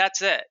 but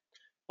that's it.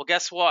 Well,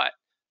 guess what?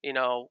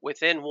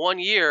 Within 1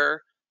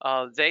 year,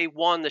 they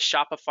won the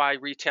Shopify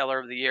Retailer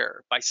of the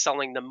Year by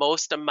selling the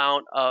most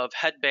amount of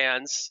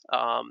headbands,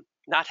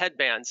 not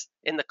headbands,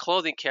 in the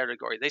clothing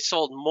category. They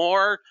sold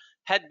more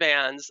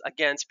headbands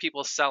against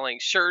people selling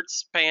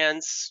shirts,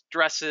 pants,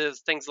 dresses,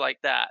 things like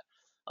that.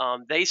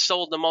 They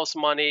sold the most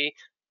money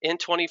in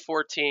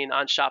 2014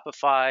 on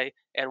Shopify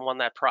and won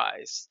that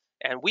prize.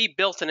 And we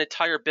built an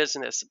entire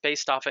business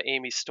based off of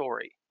Amy's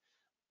story.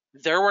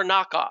 There were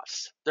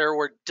knockoffs. There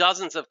were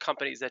dozens of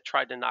companies that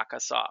tried to knock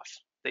us off.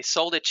 They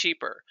sold it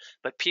cheaper,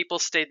 but people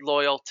stayed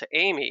loyal to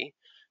Amy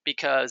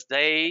because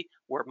they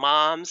were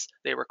moms,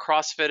 they were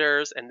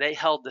CrossFitters, and they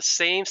held the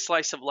same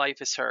slice of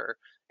life as her,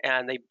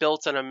 and they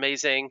built an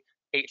amazing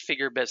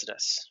 8-figure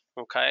business,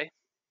 okay?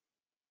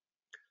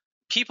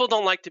 People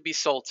don't like to be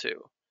sold to,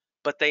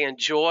 but they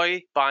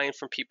enjoy buying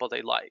from people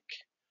they like.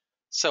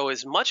 So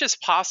as much as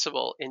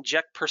possible,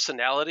 inject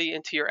personality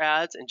into your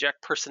ads,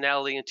 inject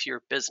personality into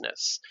your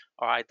business.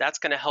 All right, that's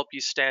going to help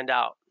you stand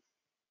out.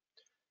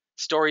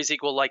 Stories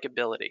equal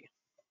likability.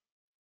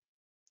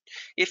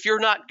 If you're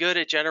not good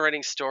at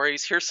generating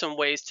stories, here's some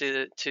ways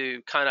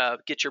to kind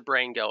of get your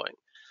brain going.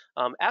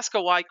 Ask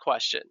a why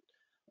question.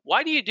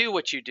 Why do you do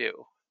what you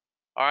do?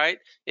 All right.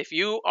 If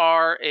you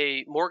are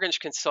a mortgage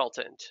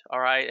consultant, all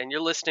right, and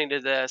you're listening to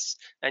this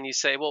and you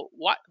say, well,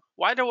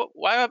 why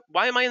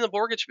am I in the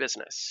mortgage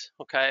business?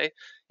 Okay.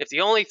 If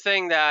the only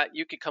thing that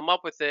you could come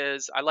up with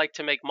is I like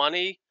to make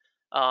money,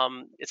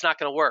 it's not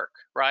going to work,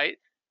 right?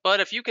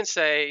 But if you can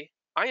say,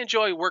 I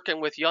enjoy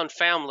working with young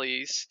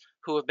families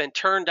who have been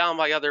turned down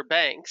by other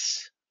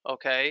banks,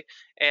 okay,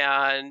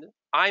 and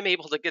I'm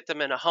able to get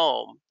them in a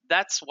home,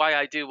 that's why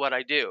I do what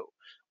I do.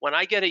 When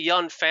I get a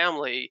young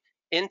family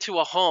into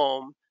a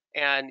home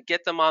and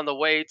get them on the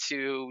way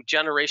to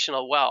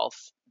generational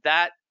wealth,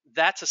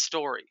 that's a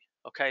story.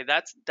 Okay,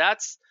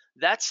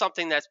 that's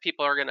something that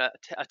people are going to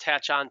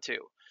attach onto.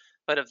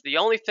 But if the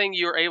only thing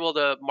you're able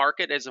to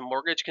market as a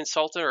mortgage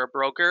consultant or a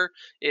broker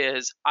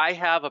is I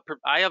have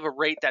a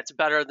rate that's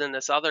better than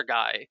this other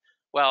guy,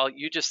 well,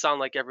 you just sound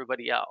like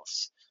everybody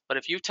else. But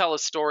if you tell a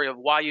story of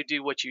why you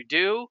do what you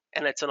do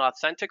and it's an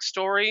authentic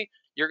story,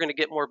 you're going to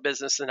get more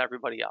business than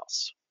everybody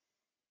else.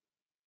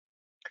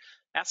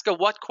 Ask a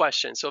what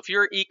question. So if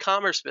you're an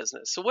e-commerce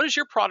business, so what does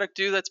your product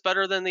do that's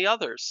better than the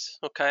others?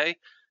 Okay.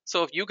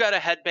 So if you got a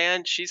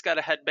headband, she's got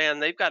a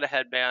headband, they've got a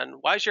headband,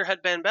 why is your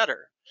headband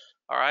better?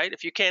 All right.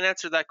 If you can't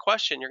answer that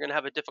question, you're going to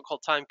have a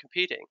difficult time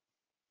competing.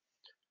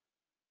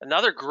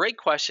 Another great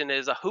question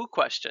is a who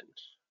question.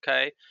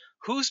 Okay.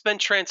 Who's been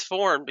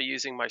transformed by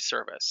using my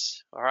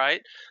service? All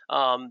right.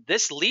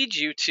 This leads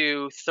you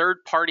to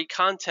third-party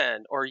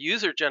content or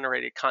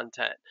user-generated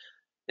content.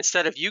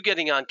 Instead of you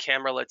getting on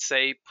camera, let's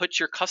say, put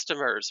your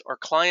customers or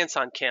clients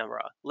on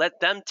camera.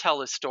 Let them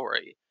tell a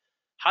story.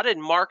 How did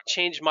Mark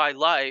change my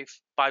life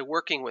by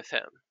working with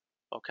him?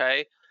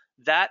 Okay,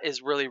 that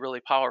is really, really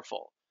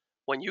powerful.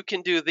 When you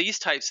can do these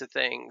types of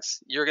things,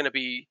 you're going to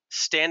be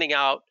standing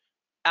out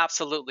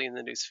absolutely in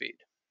the newsfeed.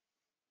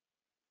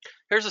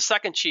 Here's a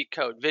second cheat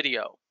code,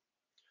 video.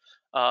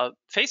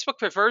 Facebook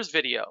prefers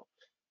video.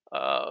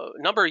 A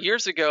number of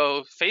years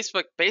ago,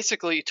 Facebook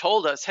basically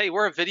told us, hey,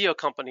 we're a video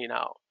company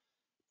now,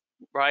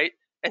 right?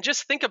 And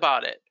just think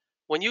about it.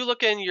 When you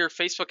look in your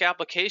Facebook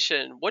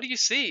application, what do you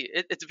see?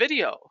 It's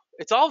video.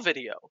 It's all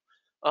video.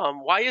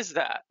 Why is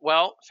that?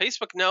 Well,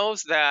 Facebook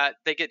knows that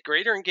they get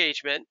greater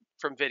engagement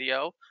from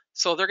video,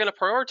 so they're going to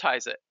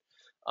prioritize it.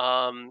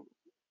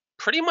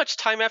 Pretty much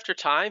time after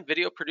time,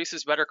 video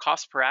produces better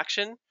cost per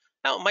action.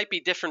 Now, it might be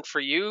different for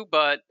you,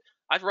 but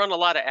I've run a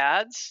lot of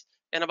ads,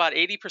 and about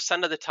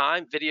 80% of the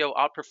time, video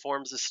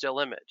outperforms the still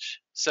image.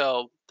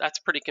 So that's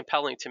pretty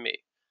compelling to me.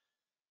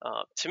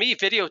 To me,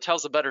 video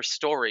tells a better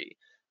story.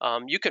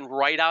 You can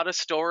write out a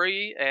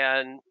story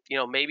and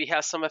maybe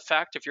has some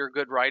effect if you're a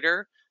good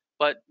writer,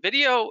 but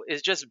video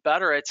is just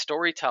better at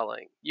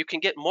storytelling. You can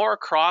get more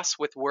across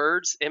with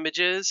words,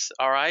 images,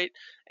 all right,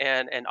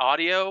 and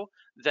audio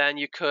than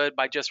you could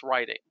by just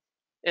writing,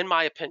 in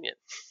my opinion.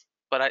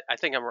 But I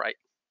think I'm right.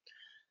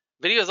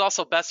 Video is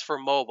also best for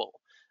mobile.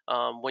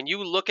 When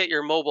you look at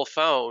your mobile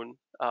phone,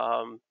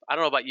 I don't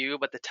know about you,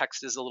 but the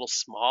text is a little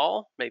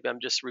small. Maybe I'm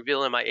just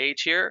revealing my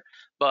age here,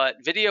 but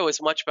video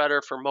is much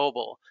better for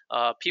mobile.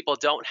 People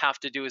don't have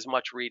to do as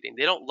much reading.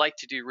 They don't like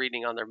to do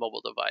reading on their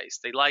mobile device.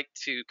 They like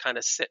to kind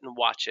of sit and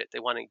watch it. They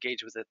want to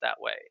engage with it that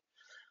way.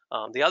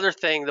 The other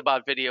thing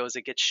about video is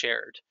it gets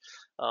shared.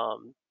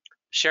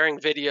 Sharing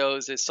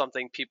videos is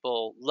something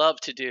people love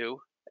to do,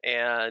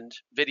 and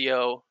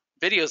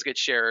videos get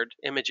shared,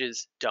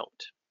 images don't.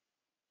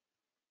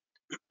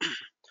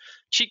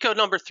 Cheat code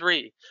number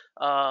 3,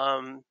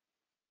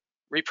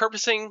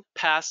 repurposing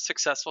past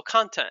successful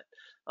content.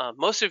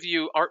 Most of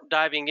you aren't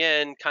diving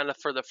in kind of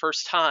for the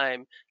first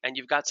time, and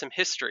you've got some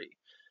history.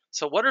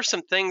 So what are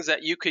some things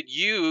that you could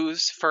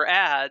use for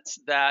ads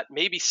that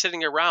may be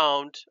sitting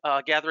around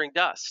gathering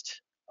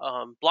dust?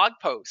 Blog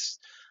posts.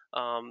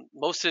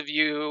 Most of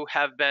you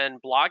have been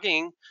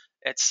blogging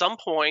at some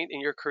point in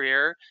your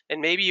career,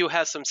 and maybe you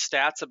have some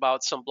stats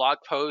about some blog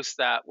posts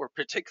that were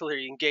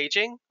particularly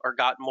engaging or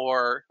got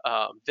more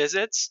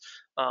visits.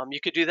 You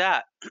could do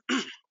that.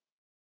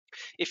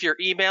 If you're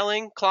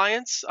emailing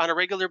clients on a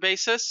regular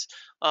basis,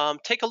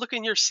 take a look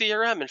in your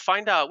CRM and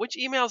find out which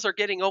emails are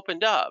getting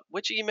opened up,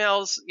 which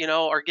emails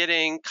are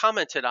getting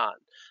commented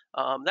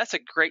on. That's a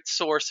great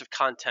source of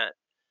content.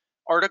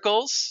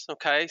 Articles,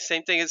 okay,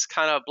 same thing as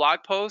kind of blog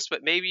posts,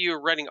 but maybe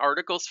you're writing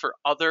articles for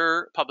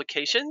other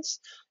publications.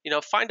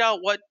 Find out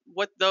what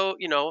though,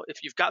 if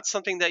you've got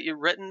something that you've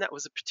written that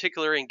was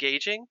particularly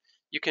engaging,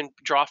 you can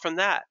draw from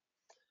that.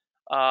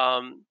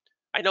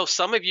 I know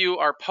some of you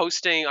are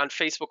posting on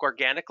Facebook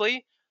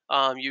organically.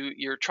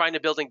 You're trying to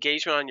build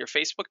engagement on your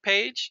Facebook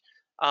page.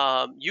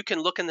 You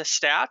can look in the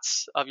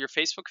stats of your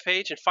Facebook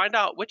page and find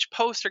out which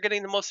posts are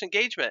getting the most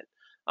engagement.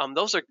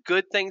 Those are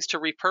good things to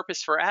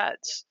repurpose for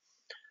ads.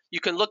 You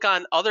can look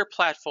on other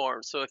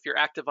platforms. So if you're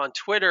active on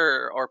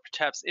Twitter or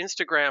perhaps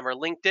Instagram or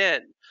LinkedIn,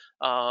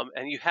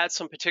 and you had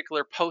some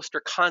particular post or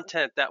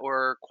content that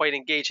were quite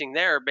engaging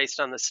there based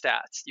on the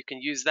stats, you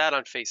can use that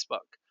on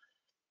Facebook.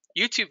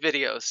 YouTube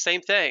videos, same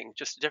thing,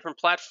 just a different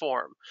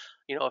platform.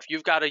 If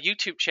you've got a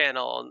YouTube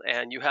channel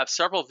and you have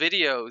several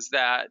videos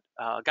that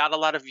got a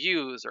lot of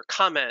views or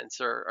comments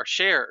or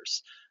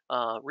shares,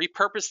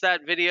 repurpose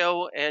that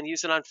video and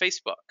use it on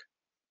Facebook.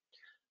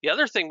 The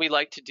other thing we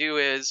like to do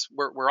is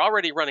we're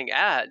already running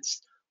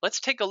ads. Let's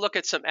take a look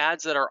at some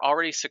ads that are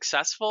already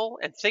successful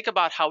and think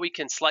about how we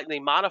can slightly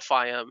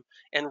modify them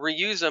and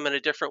reuse them in a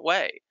different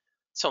way.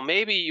 So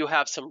maybe you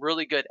have some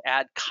really good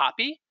ad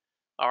copy,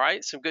 all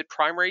right, some good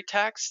primary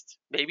text,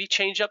 maybe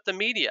change up the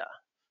media,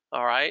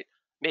 all right.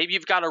 Maybe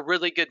you've got a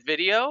really good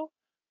video,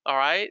 all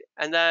right,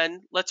 and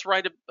then let's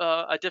write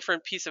a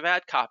different piece of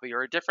ad copy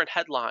or a different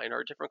headline or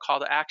a different call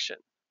to action.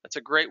 That's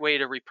a great way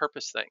to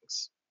repurpose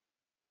things.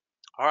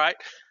 All right,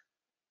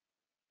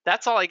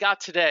 that's all I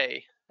got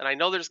today, and I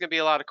know there's going to be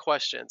a lot of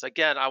questions.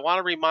 Again, I want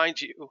to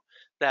remind you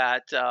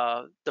that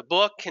the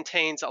book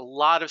contains a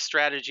lot of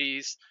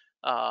strategies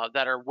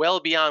that are well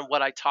beyond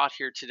what I taught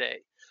here today.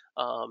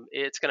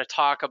 It's going to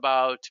talk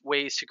about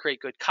ways to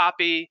create good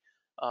copy.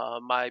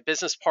 My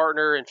business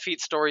partner in Feed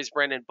Stories,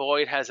 Brandon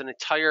Boyd, has an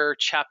entire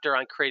chapter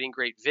on creating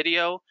great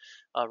video.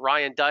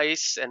 Ryan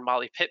Dice and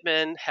Molly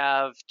Pittman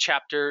have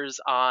chapters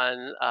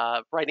on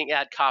writing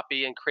ad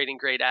copy and creating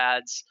great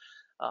ads.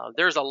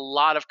 There's a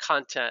lot of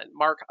content.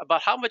 Mark,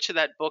 about how much of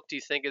that book do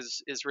you think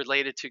is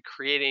related to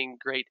creating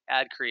great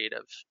ad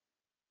creative?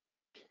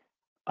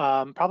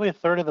 Probably a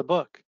third of the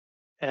book.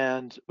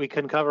 And we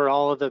can cover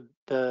all of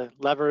the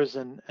levers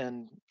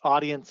and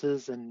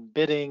audiences and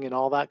bidding and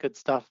all that good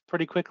stuff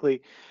pretty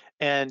quickly.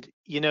 And,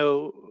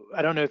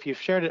 I don't know if you've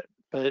shared it,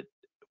 but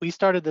we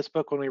started this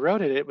book when we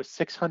wrote it. It was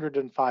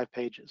 605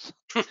 pages.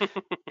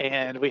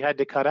 And we had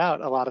to cut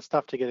out a lot of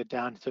stuff to get it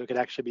down so it could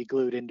actually be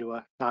glued into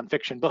a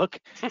nonfiction book.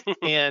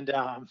 And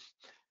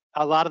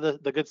a lot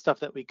of the good stuff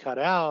that we cut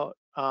out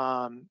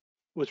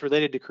was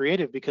related to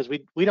creative, because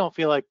we don't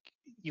feel like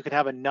you can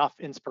have enough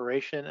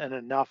inspiration and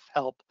enough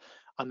help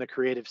on the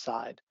creative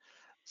side.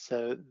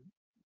 So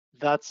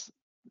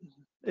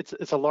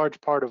it's a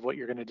large part of what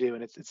you're going to do,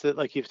 and it's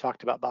like you've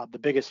talked about, Bob, the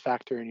biggest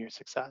factor in your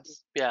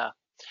success. Yeah.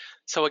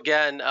 So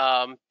again,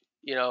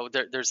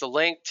 there's a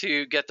link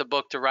to get the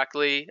book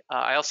directly.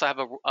 I also have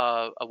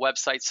a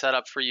website set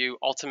up for you,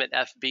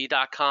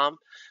 ultimatefb.com.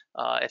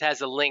 It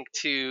has a link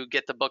to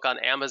get the book on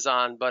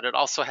Amazon, but it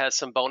also has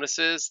some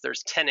bonuses.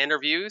 There's 10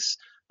 interviews.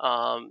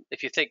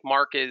 If you think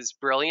Mark is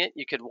brilliant,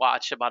 you could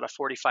watch about a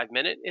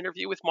 45-minute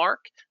interview with Mark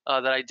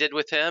that I did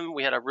with him.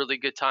 We had a really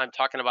good time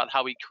talking about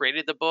how he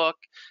created the book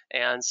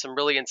and some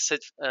really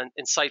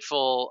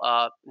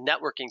insightful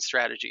networking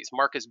strategies.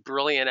 Mark is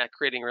brilliant at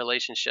creating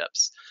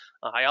relationships.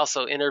 I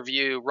also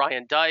interview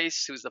Ryan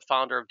Deiss, who's the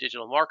founder of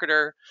Digital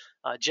Marketer,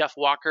 Jeff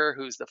Walker,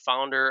 who's the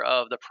founder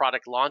of the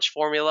Product Launch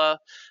Formula,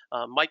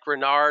 Mike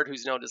Renard,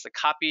 who's known as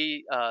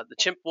the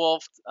Chimp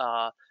Wolf.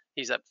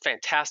 He's a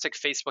fantastic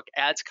Facebook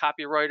ads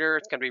copywriter.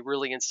 It's going to be a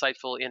really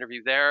insightful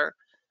interview there.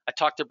 I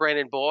talked to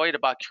Brandon Boyd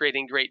about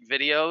creating great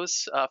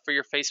videos for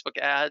your Facebook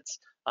ads.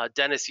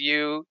 Dennis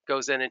Yu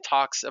goes in and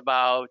talks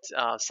about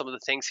some of the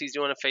things he's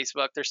doing on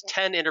Facebook. There's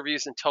 10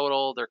 interviews in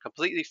total. They're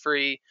completely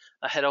free.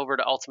 Head over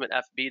to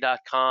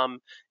ultimatefb.com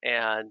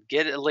and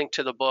get a link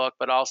to the book,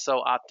 but also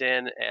opt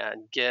in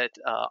and get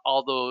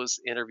all those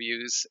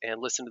interviews and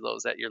listen to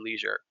those at your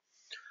leisure.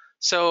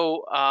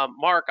 So,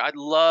 Mark, I'd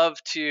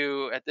love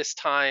to, at this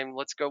time,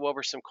 let's go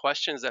over some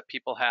questions that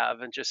people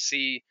have and just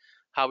see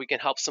how we can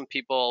help some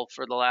people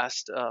for the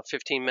last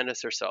 15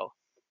 minutes or so.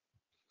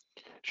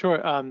 Sure.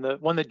 The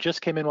one that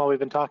just came in while we've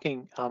been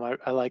talking,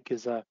 I like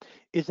is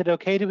it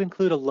okay to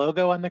include a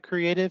logo on the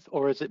creative,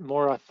 or is it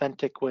more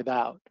authentic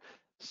without?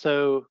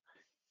 So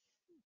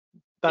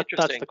that's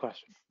the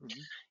question.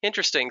 Mm-hmm.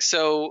 Interesting.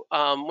 So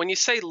when you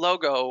say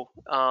logo,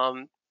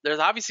 there's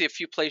obviously a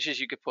few places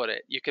you could put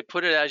it. You could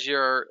put it as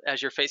your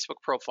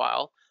Facebook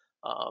profile.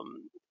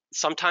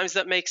 Sometimes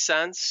that makes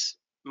sense.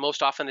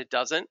 Most often it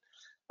doesn't.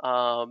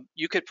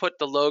 You could put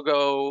the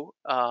logo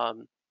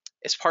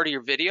as part of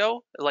your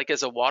video, like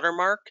as a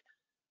watermark.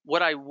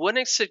 What I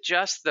wouldn't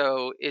suggest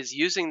though is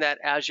using that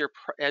as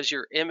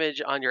your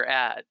image on your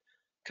ad,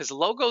 because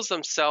logos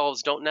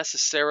themselves don't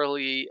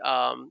necessarily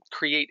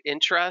create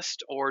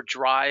interest or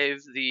drive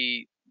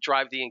the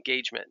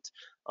engagement.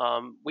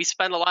 We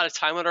spend a lot of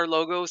time on our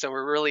logos, and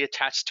we're really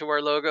attached to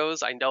our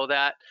logos. I know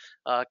that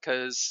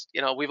because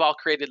we've all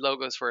created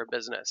logos for a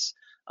business.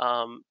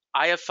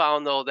 I have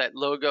found though that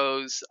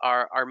logos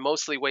are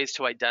mostly ways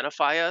to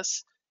identify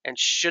us and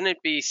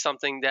shouldn't be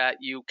something that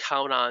you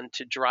count on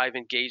to drive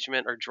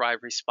engagement or drive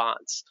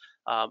response.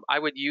 I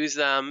would use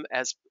them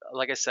as,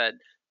 like I said,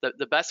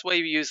 the best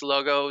way we use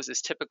logos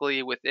is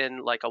typically within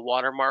like a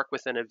watermark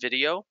within a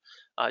video,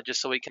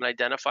 just so we can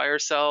identify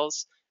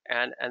ourselves.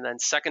 And then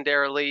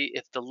secondarily,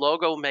 if the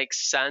logo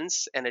makes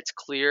sense and it's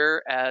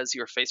clear as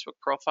your Facebook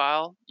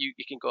profile, you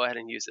can go ahead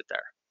and use it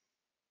there.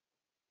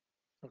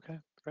 Okay,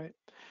 great.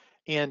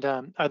 And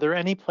are there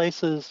any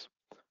places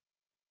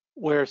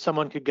where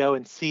someone could go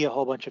and see a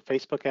whole bunch of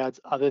Facebook ads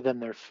other than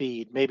their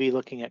feed, maybe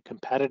looking at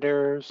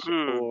competitors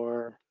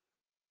or?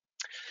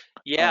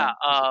 Yeah,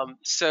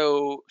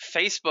 so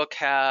Facebook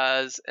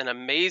has an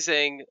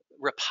amazing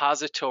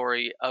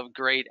repository of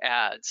great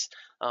ads.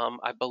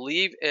 I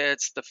believe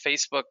it's the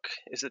Facebook,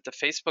 is it the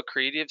Facebook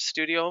Creative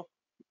Studio?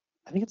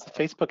 I think it's the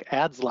Facebook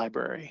ads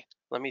library.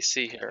 Let me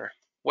see here.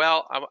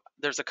 Well,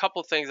 there's a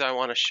couple things I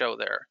want to show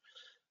there.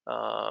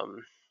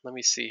 Let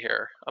me see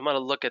here. I'm going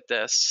to look at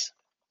this.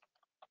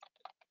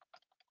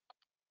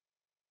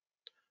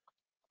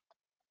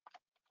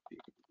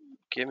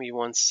 Give me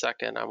 1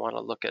 second. I want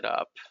to look it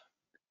up.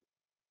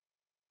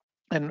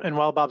 And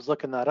while Bob's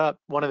looking that up,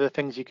 one of the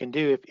things you can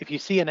do, if you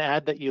see an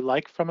ad that you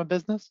like from a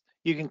business,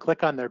 you can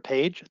click on their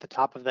page at the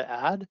top of the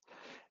ad.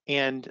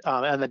 And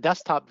on the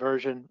desktop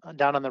version,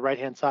 down on the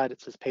right-hand side,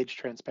 it says page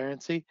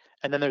transparency.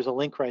 And then there's a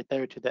link right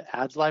there to the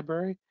ads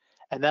library.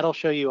 And that'll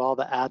show you all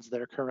the ads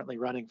that are currently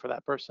running for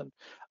that person.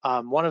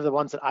 One of the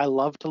ones that I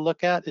love to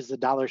look at is the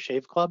Dollar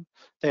Shave Club.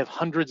 They have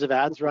hundreds of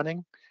ads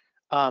running.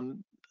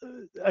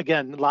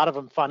 Again, a lot of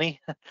them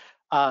funny,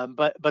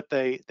 but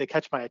they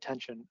catch my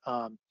attention.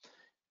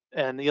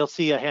 And you'll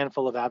see a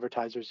handful of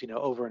advertisers,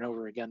 over and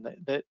over again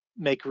that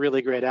make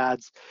really great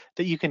ads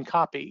that you can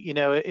copy.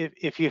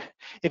 If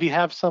you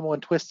have someone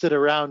twisted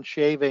around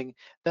shaving,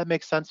 that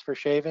makes sense for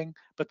shaving,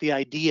 but the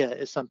idea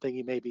is something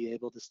you may be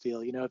able to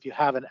steal. If you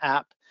have an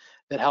app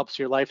that helps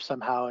your life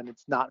somehow and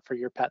it's not for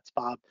your pets,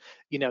 Bob,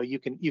 you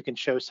can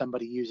show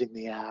somebody using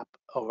the app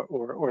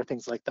or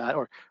things like that,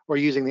 or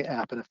using the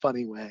app in a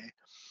funny way.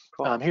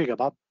 Cool. Here you go,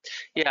 Bob.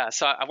 Yeah,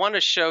 so I want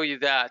to show you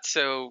that.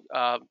 So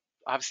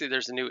obviously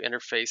there's a new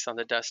interface on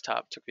the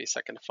desktop. Took me a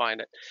second to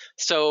find it.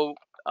 So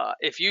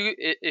if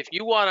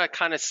you want to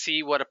kind of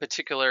see what a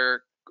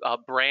particular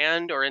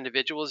brand or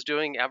individual is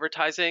doing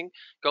advertising,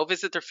 go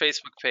visit their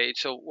Facebook page.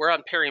 So we're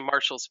on Perry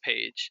Marshall's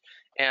page,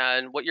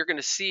 and what you're going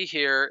to see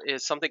here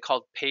is something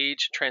called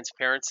page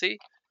transparency.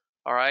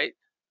 All right,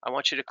 I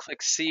want you to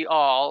click see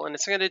all, and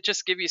it's going to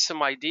just give you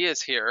some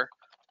ideas here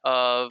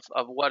of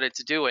what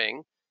it's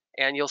doing.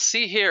 And you'll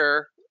see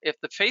here, if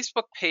the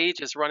Facebook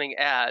page is running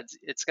ads,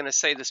 it's going to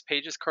say this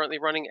page is currently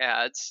running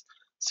ads.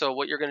 So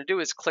what you're going to do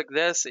is click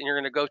this, and you're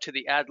going to go to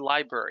the ad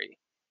library.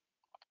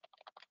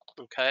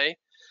 Okay,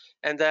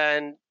 and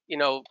then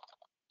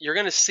you're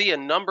going to see a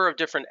number of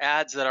different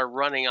ads that are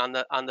running on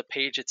the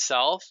page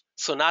itself.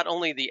 So not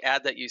only the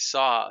ad that you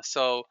saw.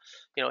 So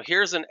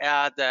here's an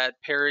ad that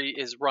Perry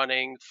is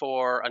running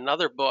for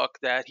another book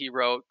that he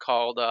wrote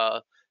called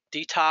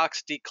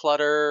Detox,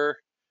 Declutter.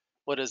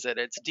 What is it?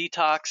 It's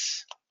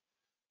Detox.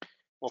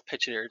 We'll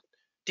pitch it here.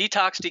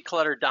 Detox,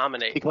 Declutter,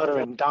 Dominate. Declutter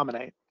and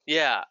dominate.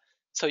 Yeah.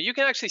 So you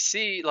can actually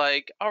see,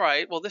 like, all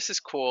right, well, this is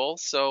cool.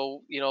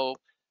 So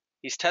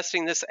he's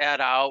testing this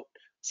ad out.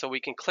 So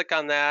we can click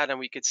on that and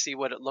we could see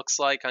what it looks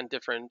like on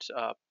different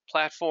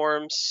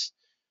platforms.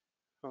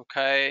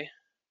 Okay.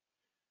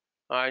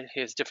 All right,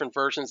 he has different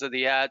versions of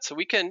the ad. So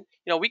we can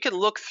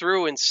look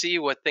through and see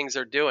what things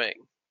are doing.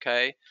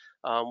 Okay.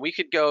 We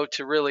could go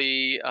to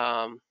really,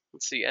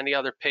 let's see, any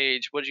other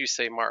page. What did you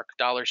say, Mark?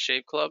 Dollar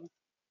Shave Club?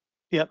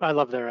 Yep, I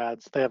love their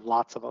ads. They have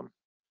lots of them.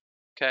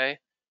 Okay.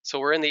 So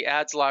we're in the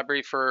ads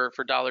library for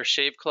Dollar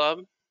Shave Club.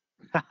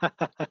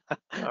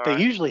 They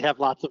usually have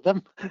lots of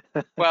them.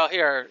 Well,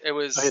 here it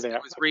was Oh,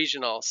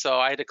 regional, so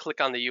I had to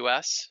click on the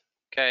U.S.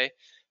 Okay,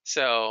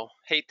 so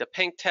hate the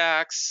pink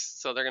tax,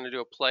 so they're going to do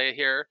a play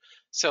here.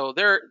 So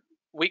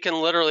we can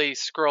literally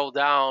scroll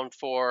down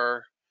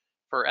for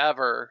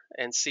forever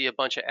and see a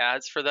bunch of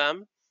ads for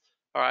them.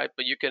 All right,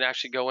 but you can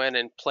actually go in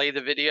and play the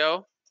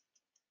video.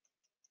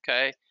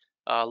 Okay,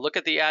 look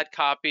at the ad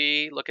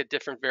copy, look at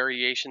different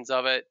variations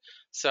of it.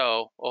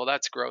 So, oh,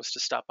 that's gross to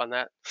stop on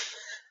that.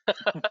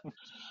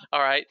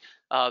 All right,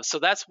 so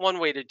that's one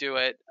way to do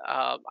it.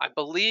 I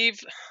believe,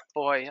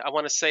 boy, I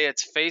want to say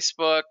it's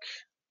Facebook.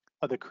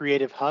 Oh, the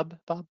Creative Hub,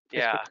 Bob?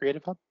 Yeah. Facebook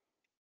Creative Hub?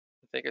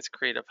 I think it's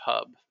Creative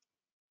Hub.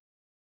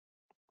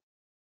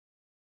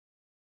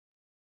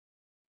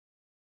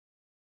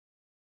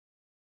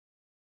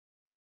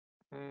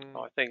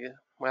 Oh, I think,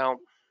 well,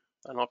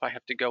 I don't know if I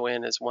have to go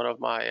in as one of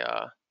my,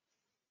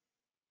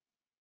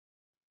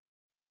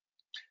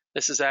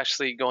 this is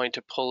actually going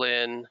to pull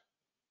in.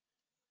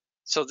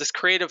 So this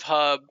Creative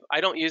Hub,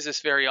 I don't use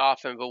this very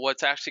often, but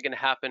what's actually going to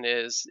happen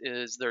is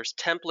there's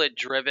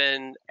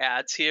template-driven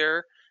ads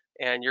here,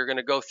 and you're going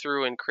to go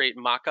through and create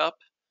mock-up.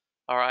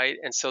 All right,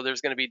 and so there's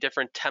going to be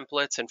different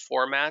templates and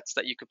formats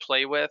that you could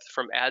play with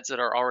from ads that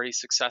are already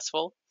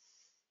successful.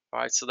 All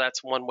right, so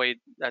that's one way.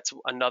 That's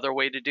another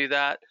way to do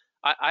that.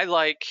 I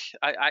like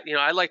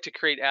to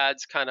create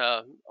ads kind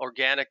of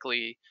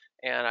organically,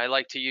 and I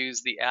like to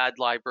use the ad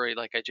library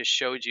like I just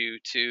showed you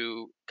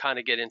to kind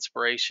of get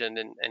inspiration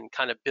and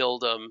kind of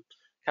build them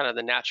kind of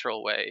the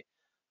natural way.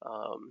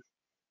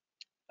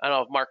 I don't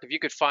know, Mark, if you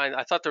could find,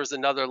 I thought there was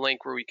another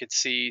link where we could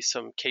see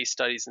some case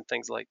studies and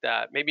things like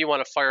that. Maybe you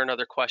want to fire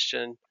another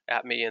question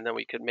at me and then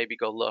we could maybe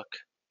go look.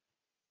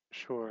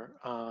 Sure.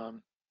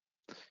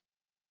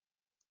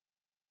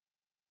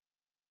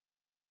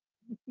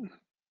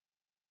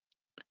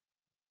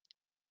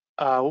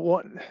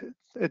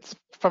 It's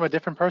from a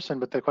different person,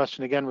 but the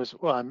question again was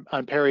on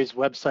Perry's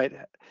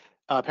website.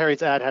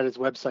 Perry's ad had his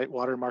website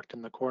watermarked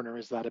in the corner.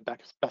 Is that a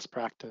best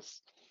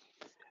practice?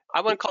 I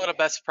wouldn't call it a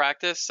best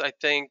practice. I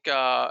think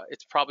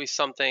it's probably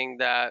something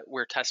that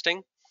we're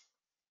testing.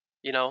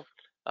 I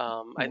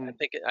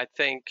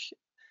think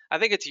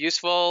it's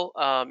useful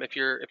if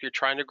you're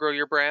trying to grow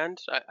your brand.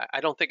 I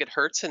don't think it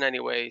hurts in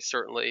any way,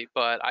 certainly,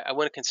 but I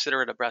wouldn't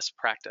consider it a best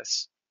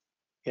practice.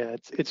 Yeah,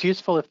 it's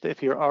useful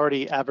if you're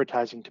already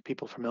advertising to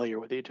people familiar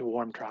with you to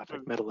warm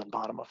traffic, middle and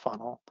bottom of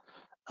funnel.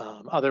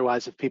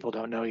 Otherwise, if people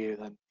don't know you,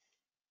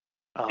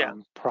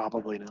 then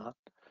probably not.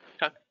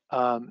 Okay.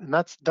 And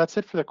that's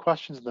it for the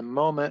questions at the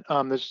moment.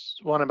 There's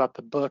one about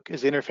the book.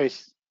 Is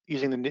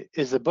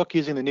the book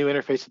using the new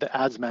interface of the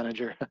Ads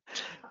Manager?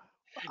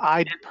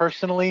 I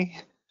personally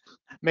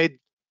made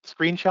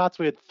screenshots.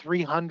 We had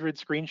 300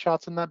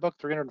 screenshots in that book,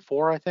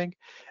 304, I think,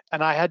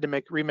 and I had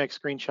to remake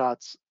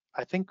screenshots,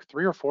 I think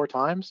 3 or 4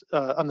 times.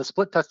 On the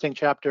split testing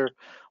chapter,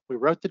 we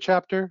wrote the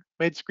chapter,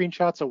 made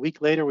screenshots. A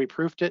week later, we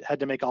proofed it,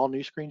 had to make all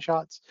new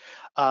screenshots.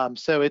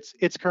 So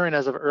it's current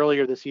as of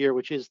earlier this year,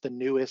 which is the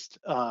newest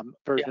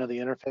version of the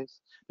interface.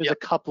 There's a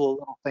couple of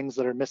little things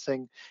that are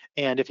missing,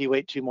 and if you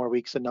wait 2 more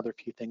weeks, another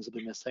few things will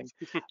be missing.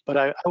 But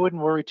I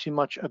wouldn't worry too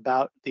much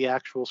about the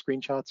actual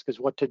screenshots because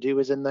what to do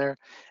is in there,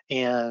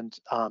 and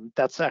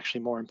that's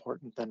actually more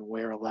important than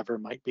where a lever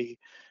might be.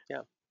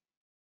 Yeah.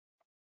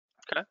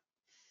 Okay.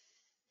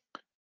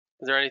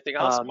 Is there anything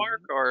else,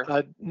 Mark? Or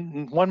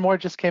one more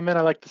just came in.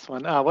 I like this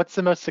one. What's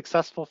the most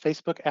successful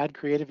Facebook ad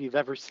creative you've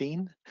ever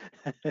seen?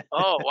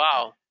 Oh,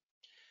 wow.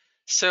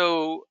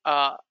 So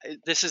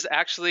this is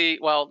actually,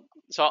 well,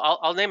 so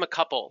I'll name a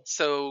couple.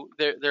 So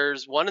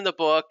there's one in the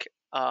book.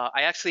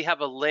 I actually have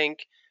a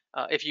link.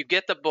 If you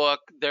get the book,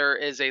 there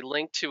is a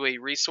link to a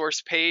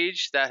resource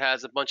page that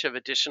has a bunch of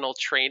additional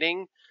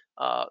training,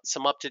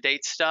 some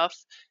up-to-date stuff.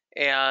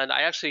 And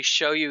I actually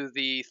show you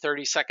the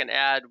 30-second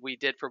ad we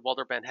did for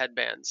Boulder Bend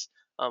headbands.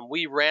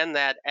 We ran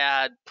that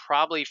ad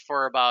probably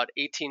for about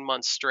 18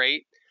 months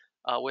straight,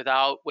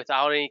 without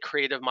any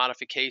creative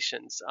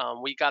modifications.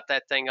 We got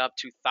that thing up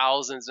to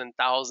thousands and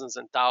thousands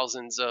and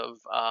thousands of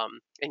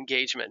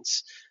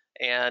engagements,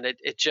 and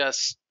it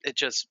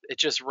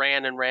just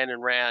ran and ran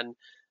and ran.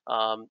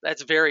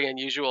 That's very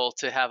unusual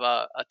to have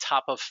a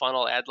top of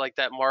funnel ad like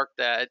that, Mark,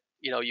 that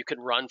you could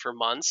run for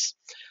months.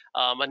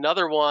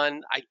 Another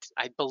one,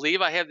 I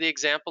believe I have the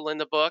example in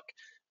the book,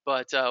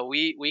 but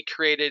we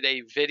created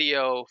a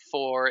video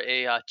for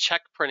a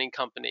check printing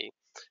company,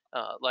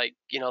 like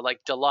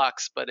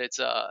Deluxe, but it's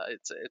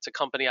a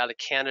company out of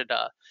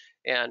Canada,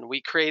 and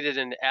we created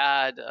an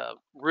ad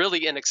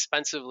really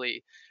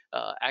inexpensively.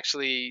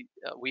 Actually,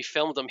 we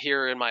filmed them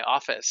here in my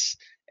office,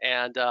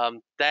 and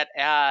that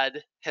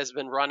ad has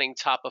been running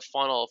top of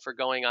funnel for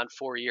going on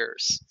 4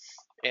 years.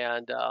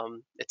 And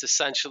it's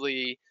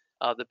essentially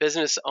the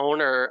business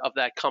owner of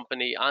that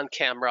company on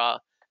camera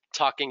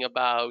talking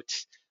about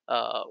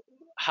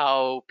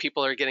how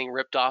people are getting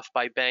ripped off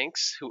by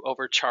banks who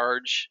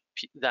overcharge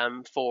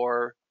them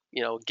for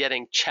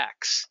getting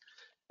checks.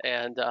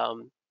 And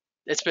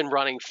it's been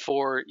running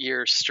 4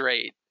 years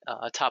straight,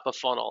 top of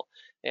funnel,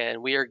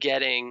 and we are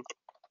getting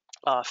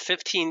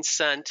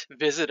 15-cent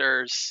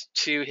visitors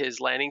to his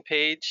landing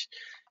page,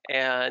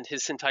 and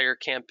his entire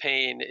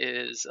campaign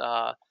is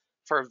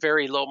for a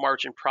very low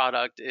margin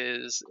product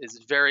is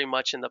very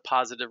much in the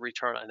positive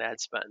return on ad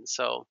spend.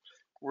 So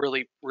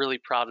really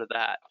proud of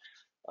that.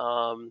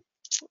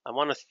 I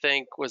want to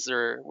think, was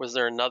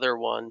there another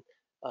one?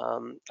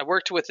 I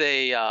worked with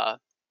a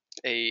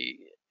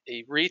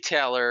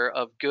retailer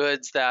of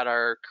goods that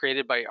are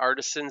created by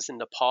artisans in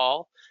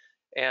Nepal,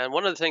 and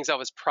one of the things I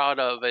was proud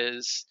of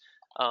is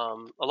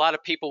a lot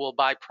of people will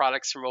buy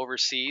products from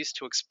overseas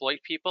to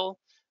exploit people.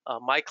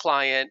 My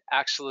client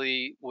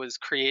actually was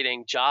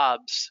creating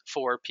jobs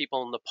for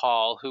people in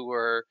Nepal who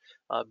were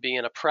being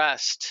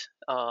oppressed,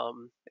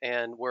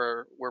 and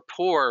were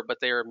poor, but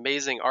they were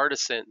amazing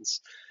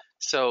artisans.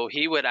 So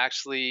he would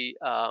actually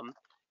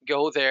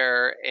go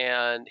there,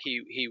 and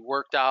he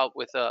worked out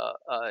with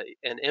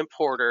an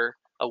importer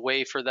a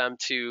way for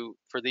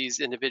these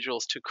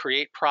individuals to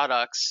create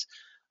products,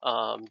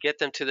 get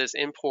them to this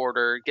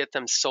importer, get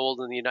them sold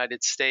in the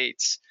United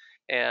States.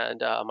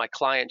 And my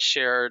client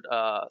shared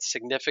a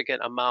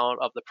significant amount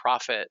of the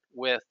profit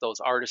with those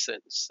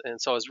artisans.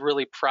 And so I was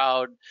really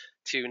proud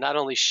to not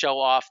only show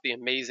off the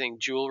amazing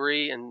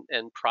jewelry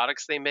and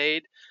products they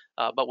made,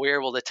 but we were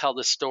able to tell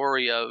the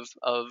story of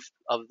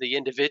the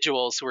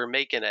individuals who were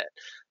making it.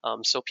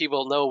 So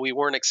people know we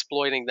weren't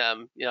exploiting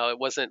them. It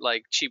wasn't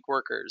like cheap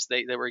workers.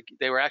 They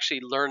were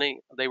actually learning.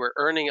 They were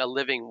earning a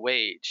living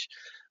wage.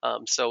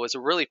 So it was a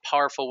really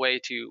powerful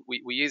way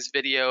we use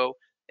video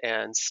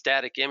and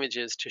static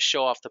images to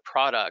show off the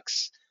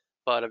products.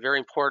 But a very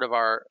important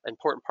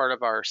part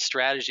of our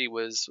strategy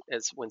was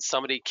when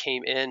somebody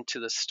came into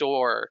the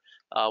store,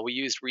 we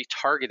used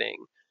retargeting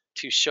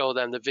to show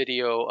them the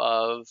video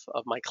of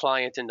my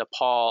client in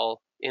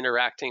Nepal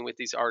interacting with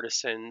these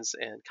artisans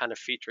and kind of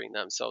featuring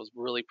them. So I was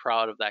really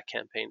proud of that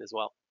campaign as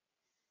well.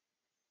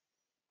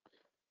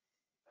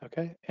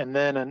 Okay, and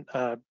then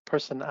a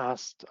person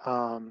asked,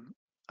 I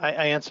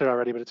answered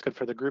already, but it's good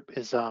for the group,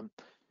 is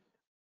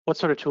what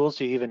sort of tools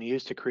do you even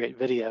use to create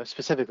video,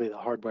 specifically the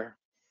hardware?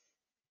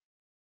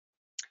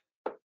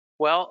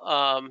 Well,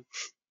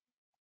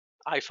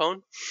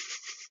 iPhone.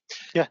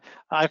 Yeah,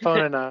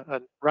 iPhone and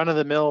a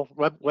run-of-the-mill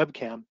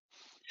webcam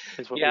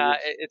is what we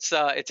use.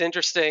 It's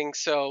interesting.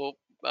 So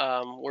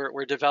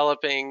we're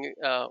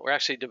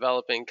actually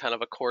developing kind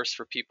of a course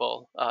for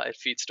people at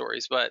Feed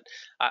Stories. But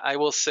I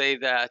will say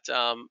that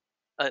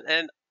an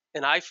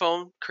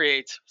iPhone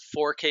creates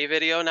 4K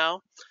video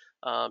now.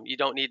 You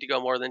don't need to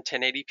go more than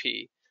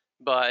 1080p.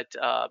 But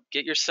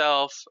get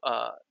yourself,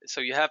 so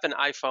you have an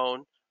iPhone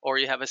or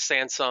you have a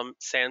Samsung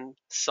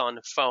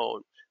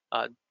phone,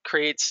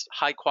 creates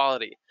high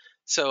quality.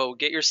 So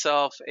get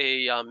yourself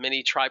a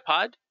mini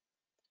tripod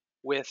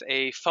with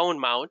a phone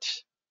mount,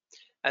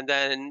 and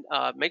then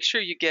make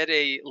sure you get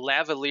a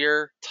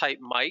lavalier type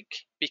mic,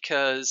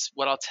 because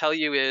what I'll tell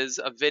you is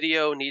a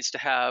video needs to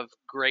have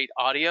great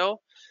audio.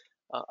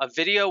 A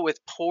video with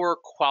poor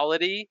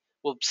quality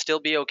will still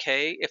be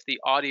okay if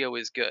the audio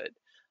is good.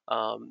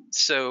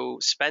 So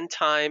spend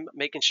time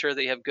making sure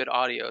that you have good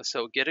audio.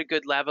 So get a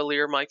good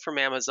lavalier mic from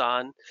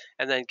Amazon,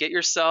 and then get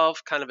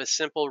yourself kind of a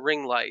simple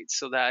ring light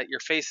so that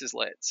your face is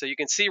lit. So you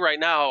can see right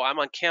now I'm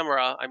on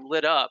camera, I'm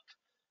lit up.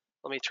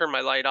 Let me turn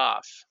my light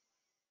off.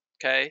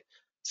 Okay.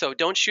 So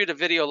don't shoot a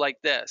video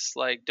like this.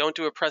 Like, don't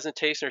do a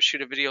presentation or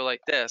shoot a video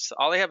like this.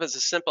 All I have is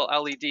a simple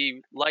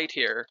LED light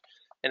here,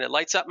 and it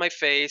lights up my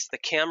face. The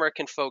camera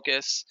can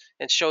focus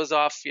and shows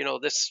off,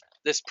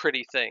 this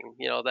pretty thing,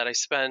 that I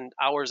spend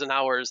hours and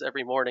hours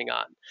every morning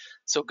on.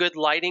 So good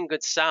lighting,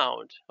 good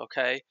sound.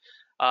 Okay.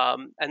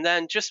 And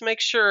then just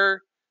make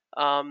sure,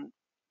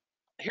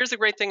 here's the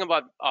great thing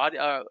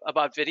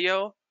about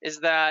video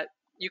is that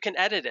you can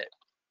edit it.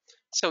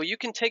 So you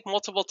can take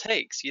multiple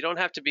takes. You don't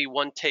have to be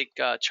one take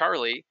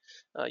Charlie.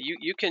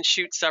 You can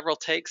shoot several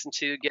takes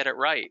until you get it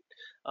right.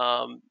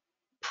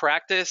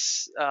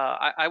 practice.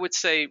 I would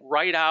say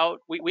write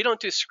out. We don't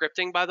do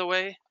scripting, by the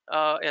way,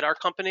 at our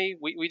company.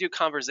 We do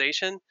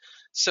conversation.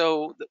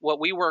 So what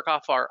we work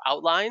off are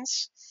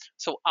outlines.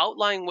 So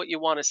outline what you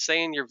want to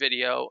say in your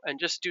video and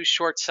just do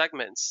short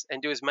segments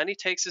and do as many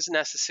takes as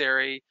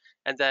necessary.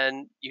 And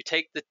then you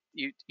take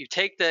you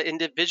take the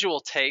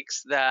individual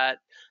takes that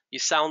you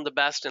sound the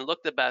best and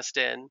look the best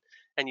in,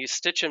 and you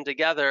stitch them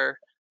together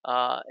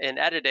in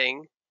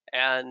editing,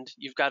 and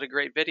you've got a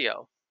great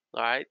video.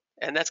 All right.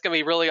 And that's going to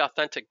be really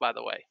authentic, by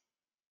the way.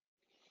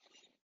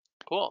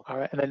 Cool. All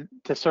right. And then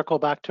to circle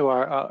back to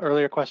our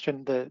earlier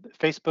question, the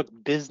Facebook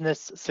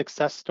business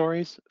success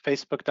stories,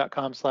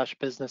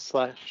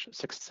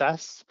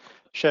 facebook.com/business/success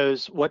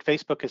shows what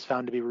Facebook has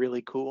found to be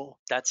really cool.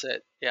 That's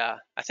it. Yeah.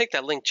 I think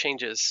that link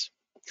changes.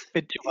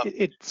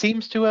 It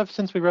seems to have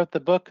since we wrote the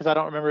book, because I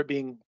don't remember it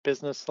being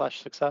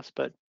business/success,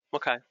 but.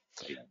 Okay.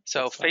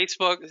 So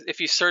Facebook, if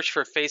you search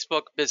for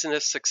Facebook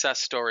business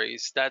success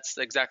stories, that's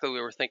exactly what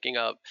we were thinking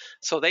of.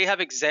 So they have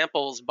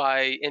examples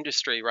by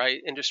industry, right?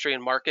 Industry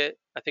and market.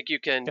 I think you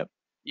can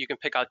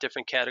pick out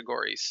different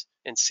categories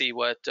and see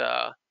what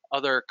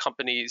other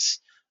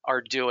companies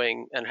are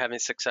doing and having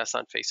success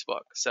on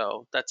Facebook.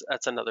 So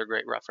that's another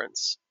great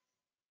reference.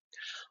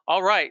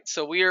 All right,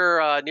 so we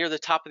are near the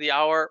top of the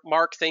hour.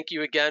 Mark, thank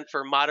you again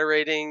for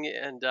moderating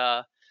and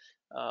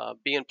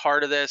being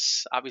part of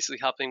this, obviously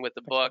helping with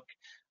the book.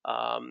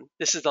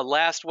 This is the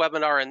last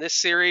webinar in this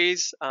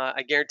series.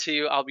 I guarantee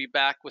you I'll be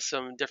back with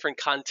some different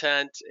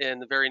content in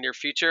the very near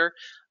future.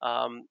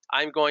 I'm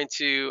going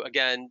to,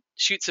 again,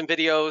 shoot some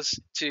videos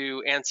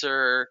to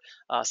answer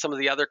some of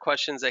the other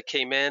questions that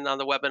came in on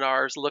the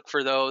webinars. Look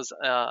for those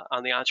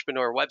on the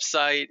Entrepreneur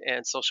website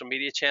and social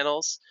media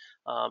channels.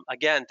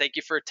 Again, thank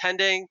you for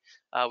attending.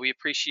 We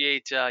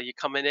appreciate you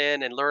coming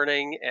in and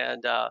learning,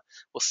 and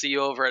we'll see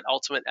you over at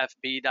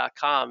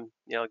ultimatefb.com.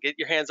 Get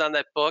your hands on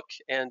that book,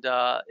 and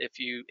if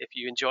you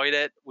enjoyed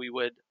it, we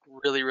would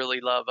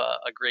really love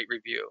a great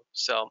review.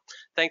 So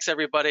thanks,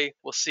 everybody.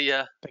 We'll see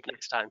you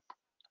next time.